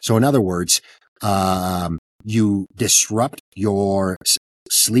daylight. So in other words, you disrupt your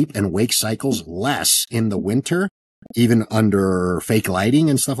sleep and wake cycles less in the winter, even under fake lighting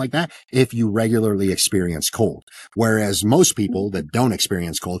and stuff like that, if you regularly experience cold. Whereas most people that don't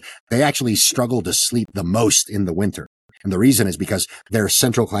experience cold, they actually struggle to sleep the most in the winter. And the reason is because their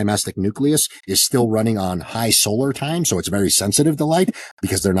central climatic nucleus is still running on high solar time. So it's very sensitive to light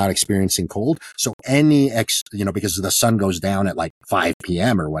because they're not experiencing cold. So because the sun goes down at like 5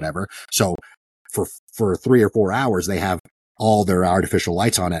 p.m. or whatever. So for 3 or 4 hours, they have all their artificial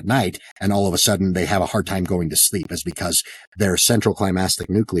lights on at night. And all of a sudden they have a hard time going to sleep is because their central climatic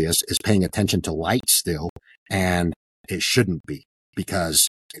nucleus is paying attention to light still. And it shouldn't be because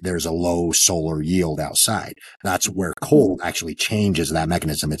there's a low solar yield outside. That's where cold actually changes that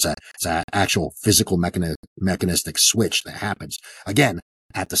mechanism. It's an actual physical mechanistic switch that happens again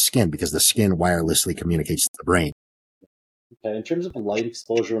at the skin because the skin wirelessly communicates to the brain. Okay. In terms of light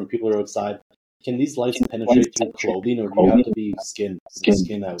exposure when people are outside, can these lights penetrate through clothing, or do you have to be skin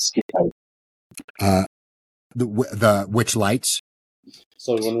out? The which lights?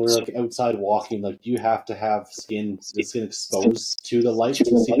 So when we're like outside walking, like do you have to have the skin exposed to the light to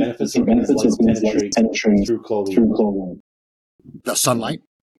see benefits, or can these lights penetrate through clothing? The sunlight?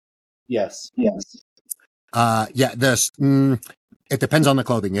 Yes. It depends on the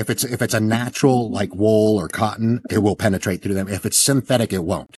clothing. If it's a natural like wool or cotton, it will penetrate through them. If it's synthetic, it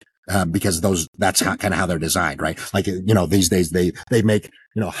won't. Because that's kind of how they're designed, right? Like, these days they make,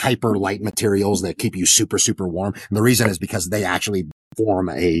 hyper light materials that keep you super, super warm. And the reason is because they actually form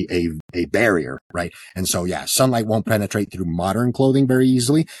a barrier, right? And so, yeah, sunlight won't penetrate through modern clothing very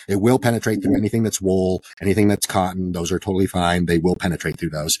easily. It will penetrate through anything that's wool, anything that's cotton. Those are totally fine. They will penetrate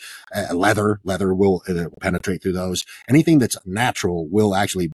through those. Leather will penetrate through those. Anything that's natural will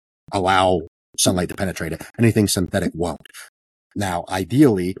actually allow sunlight to penetrate it. Anything synthetic won't. Now,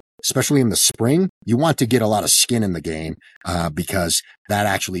 ideally, especially in the spring, you want to get a lot of skin in the game, because that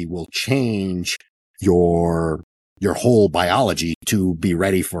actually will change your whole biology to be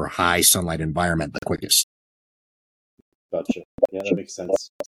ready for high sunlight environment the quickest. Gotcha. Yeah, that makes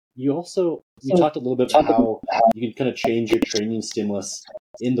sense. You talked a little bit about how you can kind of change your training stimulus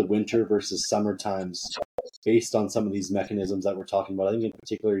in the winter versus summer times based on some of these mechanisms that we're talking about. I think in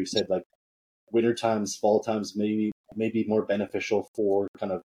particular, you said like winter times, fall times may be more beneficial for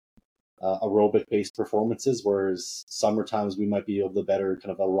kind of aerobic based performances, whereas summer times we might be able to better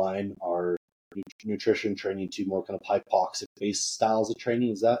kind of align our nutrition training to more kind of hypoxic based styles of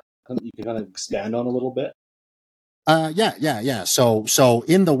training. Is that something you can kind of expand on a little bit? Yeah. So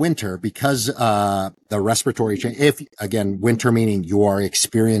in the winter, because, the respiratory change, if again, winter meaning you are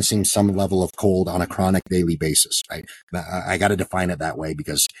experiencing some level of cold on a chronic daily basis, right? I got to define it that way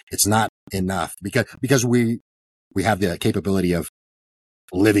because it's not enough because we have the capability of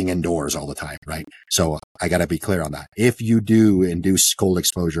living indoors all the time, right? So I got to be clear on that. If you do induce cold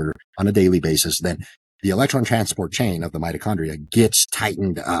exposure on a daily basis, then the electron transport chain of the mitochondria gets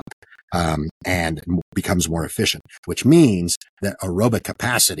tightened up, and becomes more efficient, which means that aerobic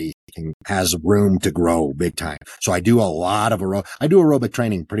capacity has room to grow big time. So I do a lot of aerobic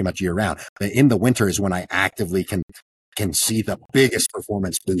training pretty much year round. But in the winter is when I actively can see the biggest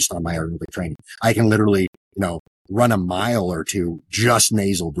performance boost on my aerobic training. I can literally, run a mile or two just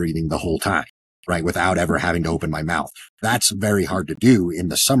nasal breathing the whole time, right? Without ever having to open my mouth. That's very hard to do in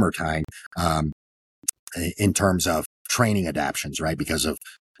the summertime, in terms of training adaptions, right? Because of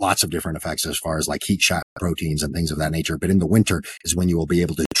lots of different effects as far as like heat shock proteins and things of that nature. But in the winter is when you will be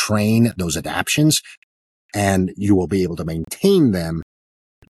able to train those adaptions, and you will be able to maintain them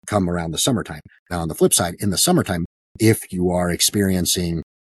come around the summertime. Now, on the flip side, in the summertime, if you are experiencing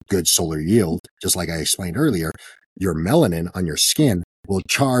good solar yield, just like I explained earlier, your melanin on your skin will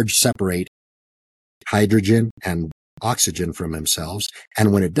separate hydrogen and oxygen from themselves.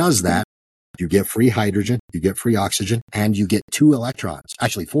 And when it does that, you get free hydrogen, you get free oxygen, and you get 4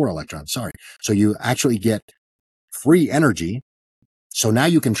 electrons, sorry. So you actually get free energy. So now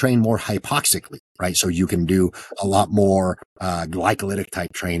you can train more hypoxically, right? So you can do a lot more glycolytic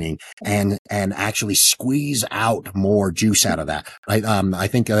type training and actually squeeze out more juice out of that, right? I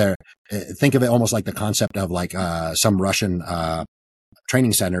think think of it almost like the concept of like some Russian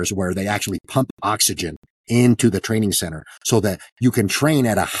training centers where they actually pump oxygen into the training center so that you can train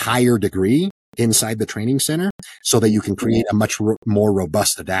at a higher degree inside the training center so that you can create a much more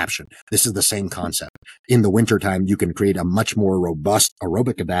robust adaptation. This is the same concept. In the wintertime, you can create a much more robust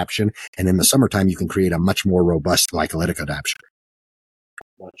aerobic adaptation, and in the summertime, you can create a much more robust glycolytic adaptation.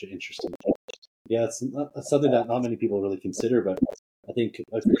 Gotcha. Interesting. Yeah, it's something that not many people really consider, but I think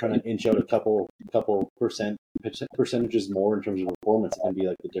if you're trying to inch out a couple percentages more in terms of performance, it can be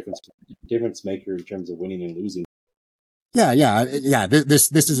like the difference maker in terms of winning and losing. Yeah. This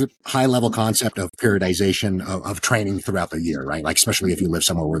is a high level concept of periodization of training throughout the year, right? Like, especially if you live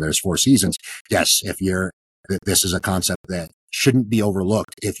somewhere where there's 4 seasons. Yes, this is a concept that shouldn't be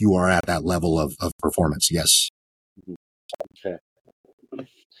overlooked if you are at that level of performance. Yes. Okay.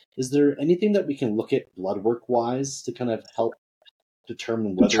 Is there anything that we can look at blood work wise to kind of help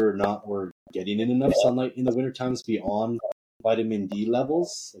determine whether or not we're getting in enough sunlight in the winter times beyond vitamin D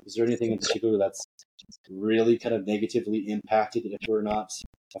levels? Is there anything in particular that's really kind of negatively impacted if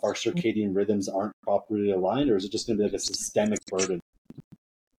our circadian rhythms aren't properly aligned, or is it just going to be like a systemic burden?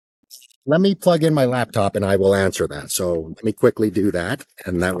 Let me plug in my laptop and I will answer that. So let me quickly do that,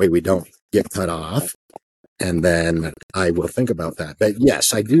 and that way we don't get cut off. And then I will think about that. But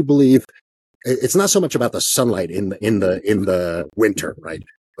yes, I do believe it's not so much about the sunlight in the winter, right?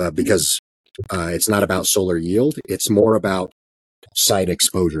 Because it's not about solar yield. It's more about site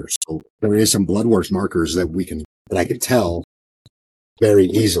exposure. So there is some blood work markers that I can tell very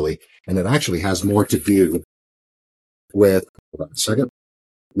easily, and it actually has more to do with. Hold on a second.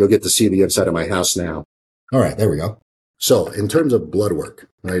 You'll get to see the inside of my house now. All right, there we go. So in terms of blood work,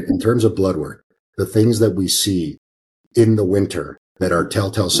 right? In terms of blood work, the things that we see in the winter that are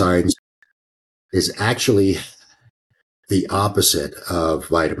telltale signs is actually the opposite of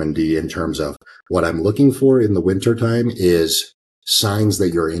vitamin D in terms of what I'm looking for in the wintertime is signs that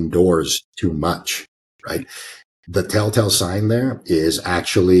you're indoors too much, right? The telltale sign there is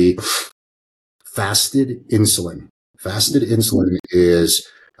actually fasted insulin. Fasted insulin is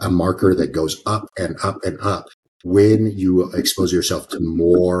a marker that goes up and up and up when you expose yourself to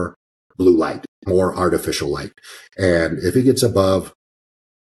more blue light, more artificial light. And if it gets above,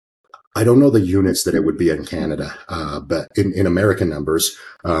 I don't know the units that it would be in Canada, but in American numbers,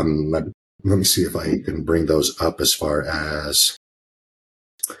 let me see if I can bring those up as far as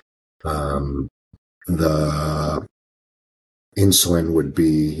the insulin would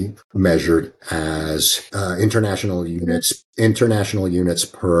be measured as international units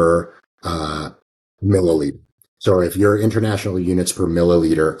per milliliter. So if your international units per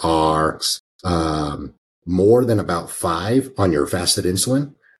milliliter are more than about 5 on your fasted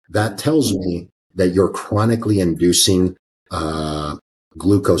insulin, that tells me that you're chronically inducing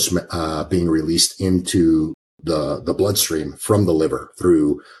glucose being released into the bloodstream from the liver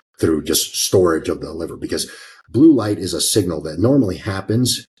through just storage of the liver, because blue light is a signal that normally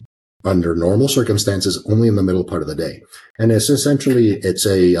happens under normal circumstances only in the middle part of the day. And it's essentially, it's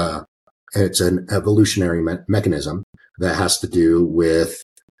an evolutionary mechanism that has to do with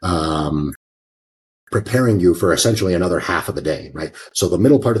preparing you for essentially another half of the day, right? So the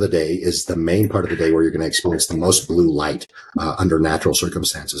middle part of the day is the main part of the day where you're going to experience the most blue light under natural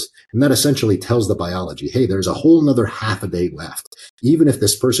circumstances. And that essentially tells the biology, hey, there's a whole another half a day left. Even if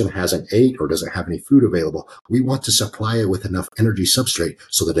this person hasn't ate or doesn't have any food available, we want to supply it with enough energy substrate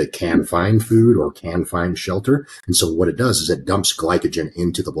so that it can find food or can find shelter. And so what it does is it dumps glycogen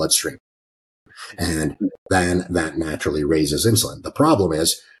into the bloodstream. And then that naturally raises insulin. The problem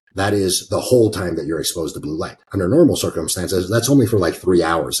is, that is the whole time that you're exposed to blue light. Under normal circumstances, that's only for like 3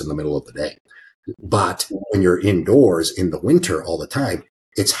 hours in the middle of the day. But when you're indoors in the winter all the time,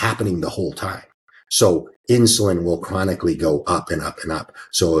 it's happening the whole time. So insulin will chronically go up and up and up.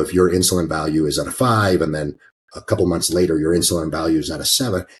 So if your insulin value is at a 5 and then a couple months later, your insulin value is at a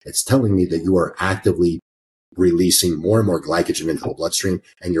 7, it's telling me that you are actively releasing more and more glycogen into the bloodstream,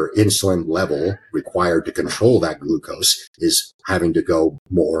 and your insulin level required to control that glucose is having to go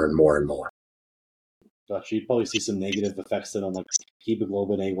more and more and more. Gotcha. You'd probably see some negative effects then on like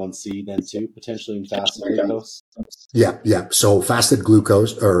hemoglobin A1C then too, potentially in fasted glucose. Yeah. So fasted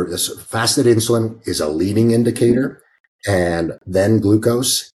glucose or fasted insulin is a leading indicator, and then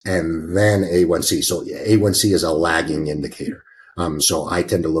glucose, and then A1C. So A1C is a lagging indicator. So I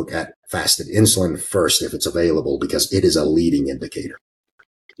tend to look at fasted insulin first if it's available, because it is a leading indicator.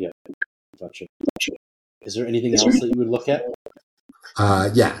 Yeah, gotcha. Is there anything else that you would look at?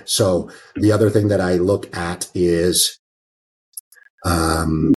 Yeah. So the other thing that I look at is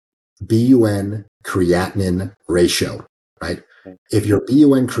BUN creatinine ratio, right? Okay. If your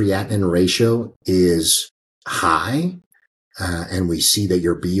BUN creatinine ratio is high, and we see that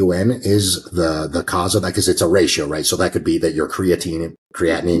your BUN is the cause of that, because it's a ratio, right? So that could be that your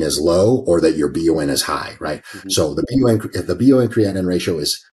creatinine is low or that your BUN is high, right? Mm-hmm. So if the BUN creatinine ratio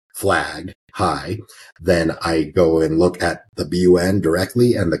is flagged high, then I go and look at the BUN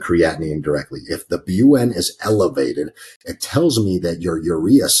directly and the creatinine directly. If the BUN is elevated, it tells me that your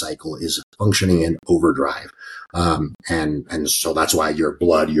urea cycle is functioning in overdrive. And so that's why your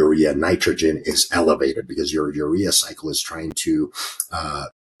blood urea nitrogen is elevated, because your urea cycle is trying to,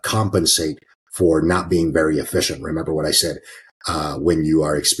 compensate for not being very efficient. Remember what I said, when you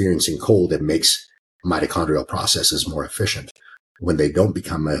are experiencing cold, it makes mitochondrial processes more efficient. When they don't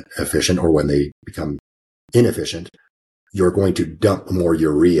become efficient, or when they become inefficient, you're going to dump more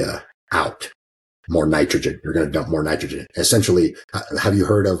urea out, more nitrogen. You're going to dump more nitrogen. Essentially, have you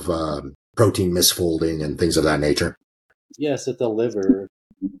heard of, protein misfolding and things of that nature? Yes, at the liver,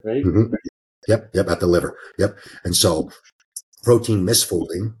 right? Mm-hmm. Yep, at the liver. Yep. And so protein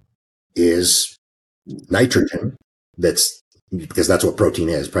misfolding is nitrogen because that's what protein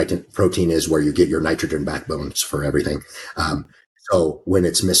is. Protein is where you get your nitrogen backbones for everything. So when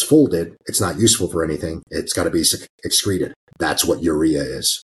it's misfolded, it's not useful for anything. It's got to be excreted. That's what urea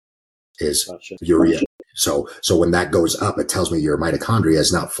is Gotcha. Urea. So when that goes up, it tells me your mitochondria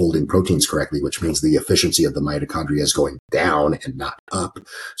is not folding proteins correctly, which means the efficiency of the mitochondria is going down and not up.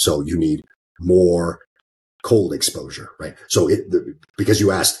 So you need more cold exposure, right? So because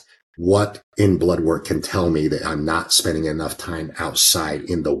you asked what in blood work can tell me that I'm not spending enough time outside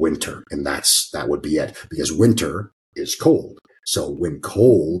in the winter, and that would be it, because winter is cold. So when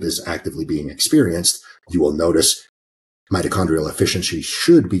cold is actively being experienced, you will notice mitochondrial efficiency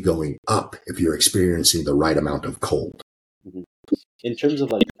should be going up if you're experiencing the right amount of cold. Mm-hmm. In terms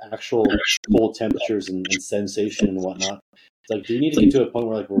of like actual cold temperatures and sensation and whatnot, like, do we need to get to a point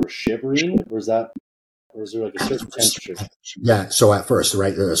where like we're shivering, or is there like a certain temperature? Yeah. So at first,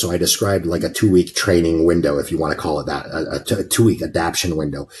 right. So I described like a 2-week training window, if you want to call it that, a 2-week adaptation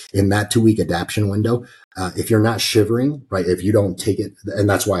window. In that 2-week adaptation window, if you're not shivering, right, if you don't take it, and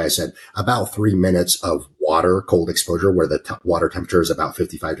that's why I said about 3 minutes of water cold exposure where the water temperature is about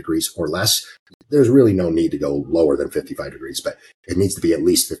 55 degrees or less, there's really no need to go lower than 55 degrees, but it needs to be at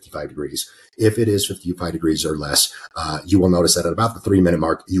least 55 degrees. If it is 55 degrees or less, you will notice that at about the 3-minute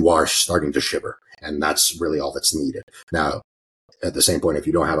mark, you are starting to shiver. And that's really all that's needed. Now, at the same point, if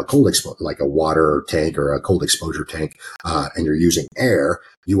you don't have a cold like a water tank or a cold exposure tank, and you're using air,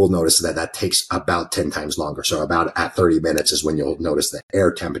 you will notice that takes about 10 times longer. So about at 30 minutes is when you'll notice the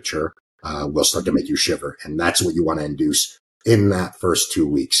air temperature, will start to make you shiver. And that's what you want to induce in that first 2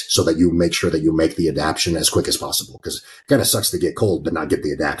 weeks, so that you make sure that you make the adaptation as quick as possible. Because it kind of sucks to get cold, but not get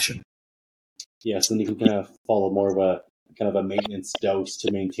the adaptation. Yes. Then you can kind of follow more of a maintenance dose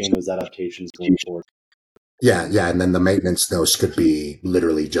to maintain those adaptations going forward. Yeah. And then the maintenance dose could be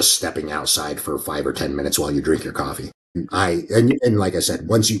literally just stepping outside for 5 or 10 minutes while you drink your coffee. And like I said,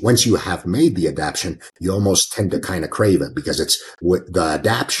 once you have made the adaptation, you almost tend to kind of crave it, because it's what the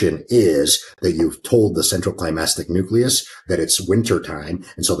adaptation is, that you've told the central climactic nucleus that it's winter time.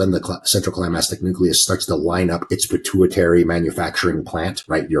 And so then the central climactic nucleus starts to line up its pituitary manufacturing plant,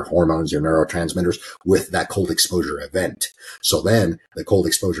 right? Your hormones, your neurotransmitters, with that cold exposure event. So then the cold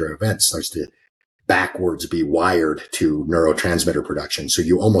exposure event starts to backwards be wired to neurotransmitter production. So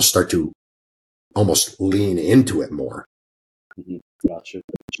you almost start to lean into it more. Mm-hmm. Gotcha.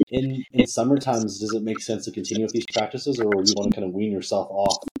 In summer times, does it make sense to continue with these practices, or you want to kind of wean yourself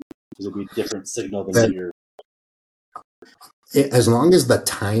off? Because it'd be a different signal than what you're. As long as the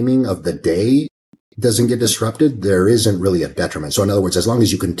timing of the day doesn't get disrupted, there isn't really a detriment. So in other words, as long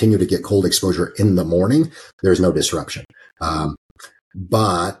as you continue to get cold exposure in the morning, there's no disruption.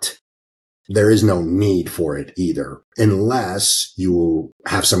 But there is no need for it either, unless you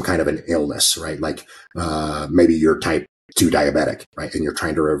have some kind of an illness, right? Like, maybe you're type 2 diabetic, right? And you're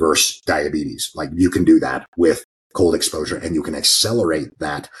trying to reverse diabetes. Like you can do that with cold exposure, and you can accelerate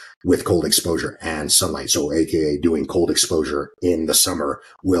that with cold exposure and sunlight. So AKA doing cold exposure in the summer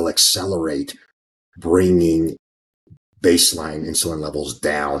will accelerate bringing baseline insulin levels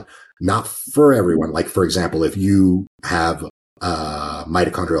down. Not for everyone. Like, for example, if you have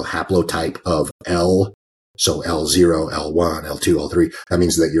mitochondrial haplotype of L, so L0, L1, L2, L3, that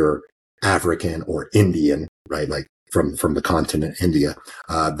means that you're African or Indian, right? Like from the continent India,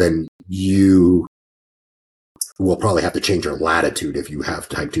 then you will probably have to change your latitude if you have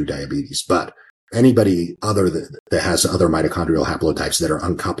type 2 diabetes. But anybody other that has other mitochondrial haplotypes that are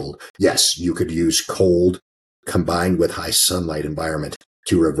uncoupled, yes, you could use cold combined with high sunlight environment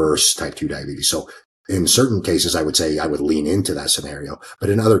to reverse type 2 diabetes. So in certain cases, I would say I would lean into that scenario.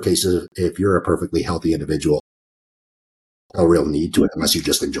 But in other cases, if you're a perfectly healthy individual, no real need to it unless you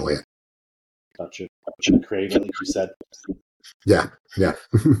just enjoy it. Gotcha. Crave it, like you said. Yeah.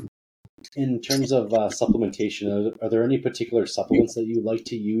 In terms of supplementation, are there any particular supplements that you like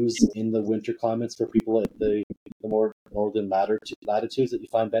to use in the winter climates for people at the more northern latitudes that you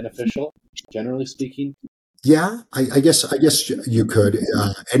find beneficial, generally speaking? Yeah, I guess you could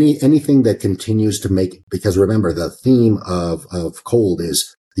anything that continues to make, because remember the theme of cold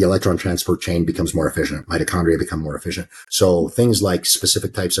is the electron transport chain becomes more efficient, mitochondria become more efficient. So things like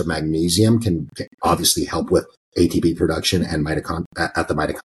specific types of magnesium can obviously help with ATP production and at the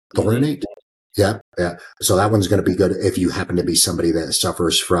mitochondrial. Yeah. So that one's going to be good if you happen to be somebody that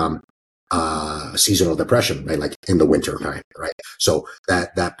suffers from seasonal depression, right? Like in the winter time, right? So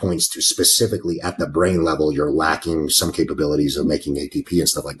that points to specifically at the brain level, you're lacking some capabilities of making ATP and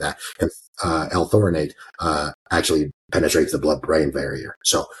stuff like that. And L-threonate actually penetrates the blood-brain barrier.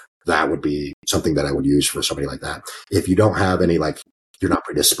 So that would be something that I would use for somebody like that. If you don't have any, like, you're not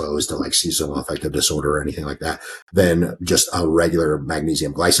predisposed to like seasonal affective disorder or anything like that, then just a regular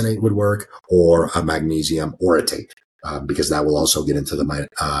magnesium glycinate would work, or a magnesium orotate. Because that will also get into the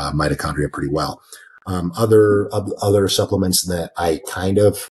mitochondria pretty well. Other supplements that I kind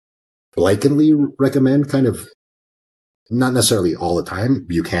of blatantly recommend, kind of not necessarily all the time.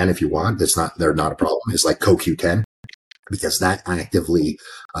 You can if you want. They're not a problem. It's like CoQ10, because that actively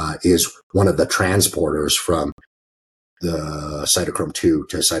is one of the transporters from the cytochrome 2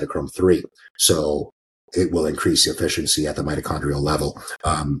 to cytochrome 3. So it will increase efficiency at the mitochondrial level,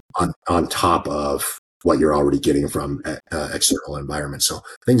 on top of what you're already getting from external environments. So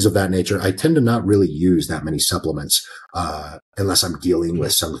things of that nature. I tend to not really use that many supplements unless I'm dealing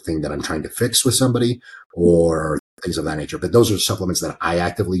with something that I'm trying to fix with somebody or things of that nature. But those are supplements that I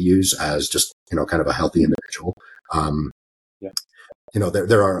actively use as just, kind of a healthy individual.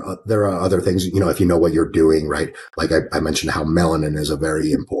 There are other things, if you know what you're doing, right? Like I mentioned how melanin is a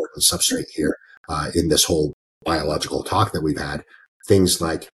very important substrate here in this whole biological talk that we've had. Things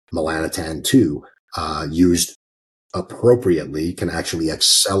like melanotan 2, used appropriately, can actually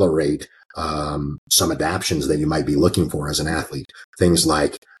accelerate some adaptions that you might be looking for as an athlete. Things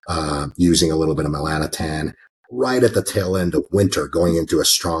like using a little bit of melanotan right at the tail end of winter, going into a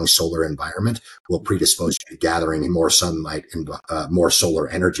strong solar environment, will predispose you to gathering more sunlight and more solar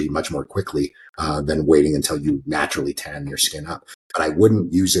energy much more quickly than waiting until you naturally tan your skin up. But I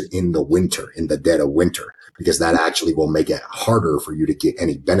wouldn't use it in the winter, in the dead of winter, because that actually will make it harder for you to get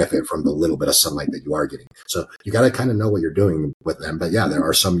any benefit from the little bit of sunlight that you are getting. So you got to kind of know what you're doing with them. But yeah, there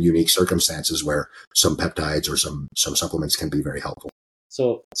are some unique circumstances where some peptides or some supplements can be very helpful.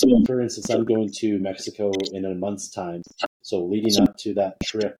 So for instance, I'm going to Mexico in a month's time. So leading up to that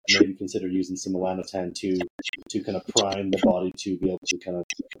trip, maybe consider using some melanotan to kind of prime the body to be able to kind of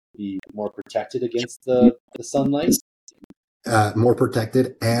be more protected against the sunlight. More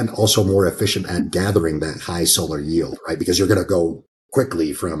protected and also more efficient at gathering that high solar yield, right? Because you're going to go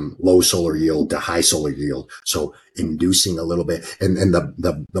quickly from low solar yield to high solar yield. So inducing a little bit. And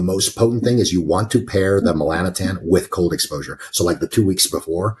the most potent thing is you want to pair the melanotan with cold exposure. So like the 2 weeks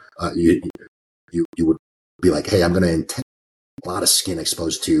before, you would be like, hey, I'm going to intend a lot of skin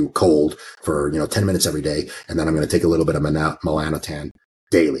exposed to cold for, 10 minutes every day. And then I'm going to take a little bit of melanotan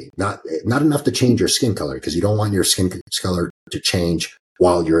daily. Not enough to change your skin color, because you don't want your skin color to change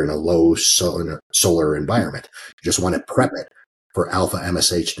while you're in a low solar environment. You just want to prep it for alpha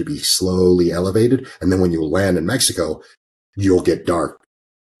MSH to be slowly elevated. And then when you land in Mexico, you'll get dark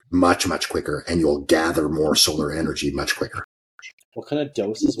much, much quicker, and you'll gather more solar energy much quicker. What kind of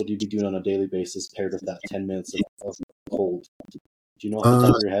doses would you be doing on a daily basis paired with that 10 minutes of cold? Do you know off the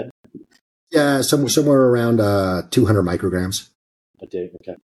top of your head? Yeah, somewhere around 200 micrograms. A day,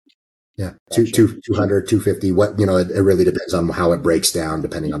 okay. Yeah, Gotcha. 200, 250. What, it really depends on how it breaks down,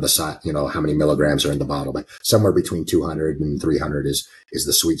 depending on the size, how many milligrams are in the bottle. But somewhere between 200 and 300 is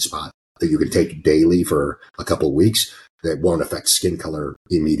the sweet spot that you can take daily for a couple of weeks. That won't affect skin color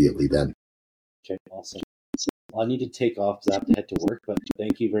immediately then. Okay, awesome. I need to take off because I have to head to work, but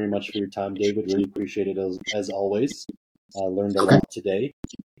thank you very much for your time, David. Really appreciate it as always. Learned a Okay. lot today.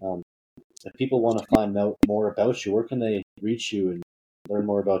 If people want to find out more about you, where can they reach you and learn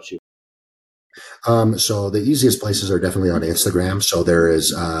more about you? So the easiest places are definitely on Instagram. So there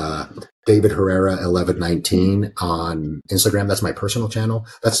is David Herrera 1119 on Instagram. That's my personal channel.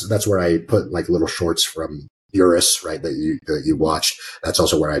 That's where I put like little shorts from Urus, right, that you watched. That's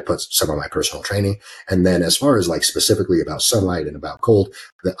also where I put some of my personal training. And then as far as like specifically about sunlight and about cold,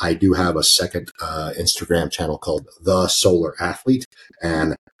 I do have a second Instagram channel called The Solar Athlete,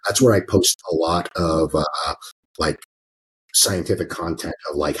 and that's where I post a lot of like scientific content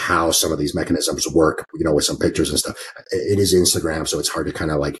of like how some of these mechanisms work, with some pictures and stuff. It is Instagram, so it's hard to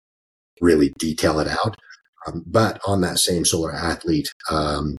kind of like really detail it out. But on that same Solar Athlete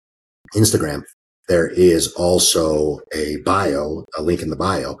Instagram, there is also a link in the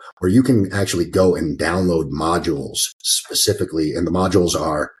bio, where you can actually go and download modules specifically. And the modules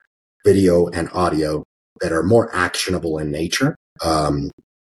are video and audio that are more actionable in nature. And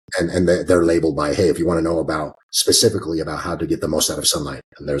they're labeled by, hey, if you want to know specifically about how to get the most out of sunlight,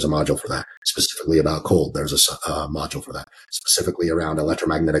 and there's a module for that. Specifically about cold, there's a module for that. Specifically around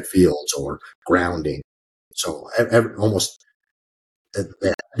electromagnetic fields or grounding. So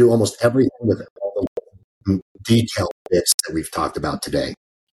they do almost everything with all the detailed bits that we've talked about today.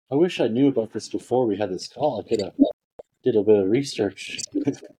 I wish I knew about this before we had this call. I could have did a bit of research.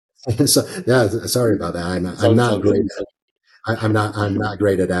 So, yeah, sorry about that. I'm not great. I'm not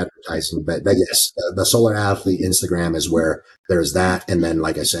great at advertising, but yes, the Solar Athlete Instagram is where there's that. And then,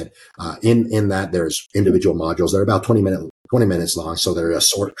 like I said, in that there's individual modules. They're about 20 minutes long. So they're a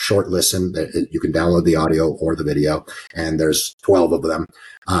short listen that you can download the audio or the video, and there's 12 of them.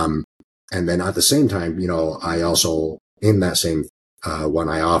 And then at the same time, I also, in that same, one,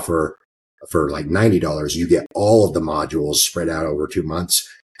 I offer for like $90, you get all of the modules spread out over 2 months.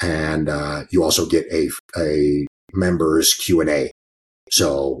 And, you also get a members Q&A.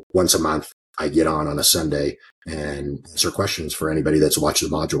 So once a month, I get on a Sunday and answer questions for anybody that's watched the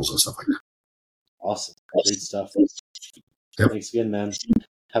modules and stuff like that. Awesome. Great stuff. Yep. Thanks again, man.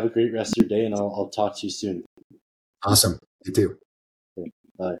 Have a great rest of your day, and I'll talk to you soon. Awesome. You too. Okay,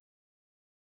 bye.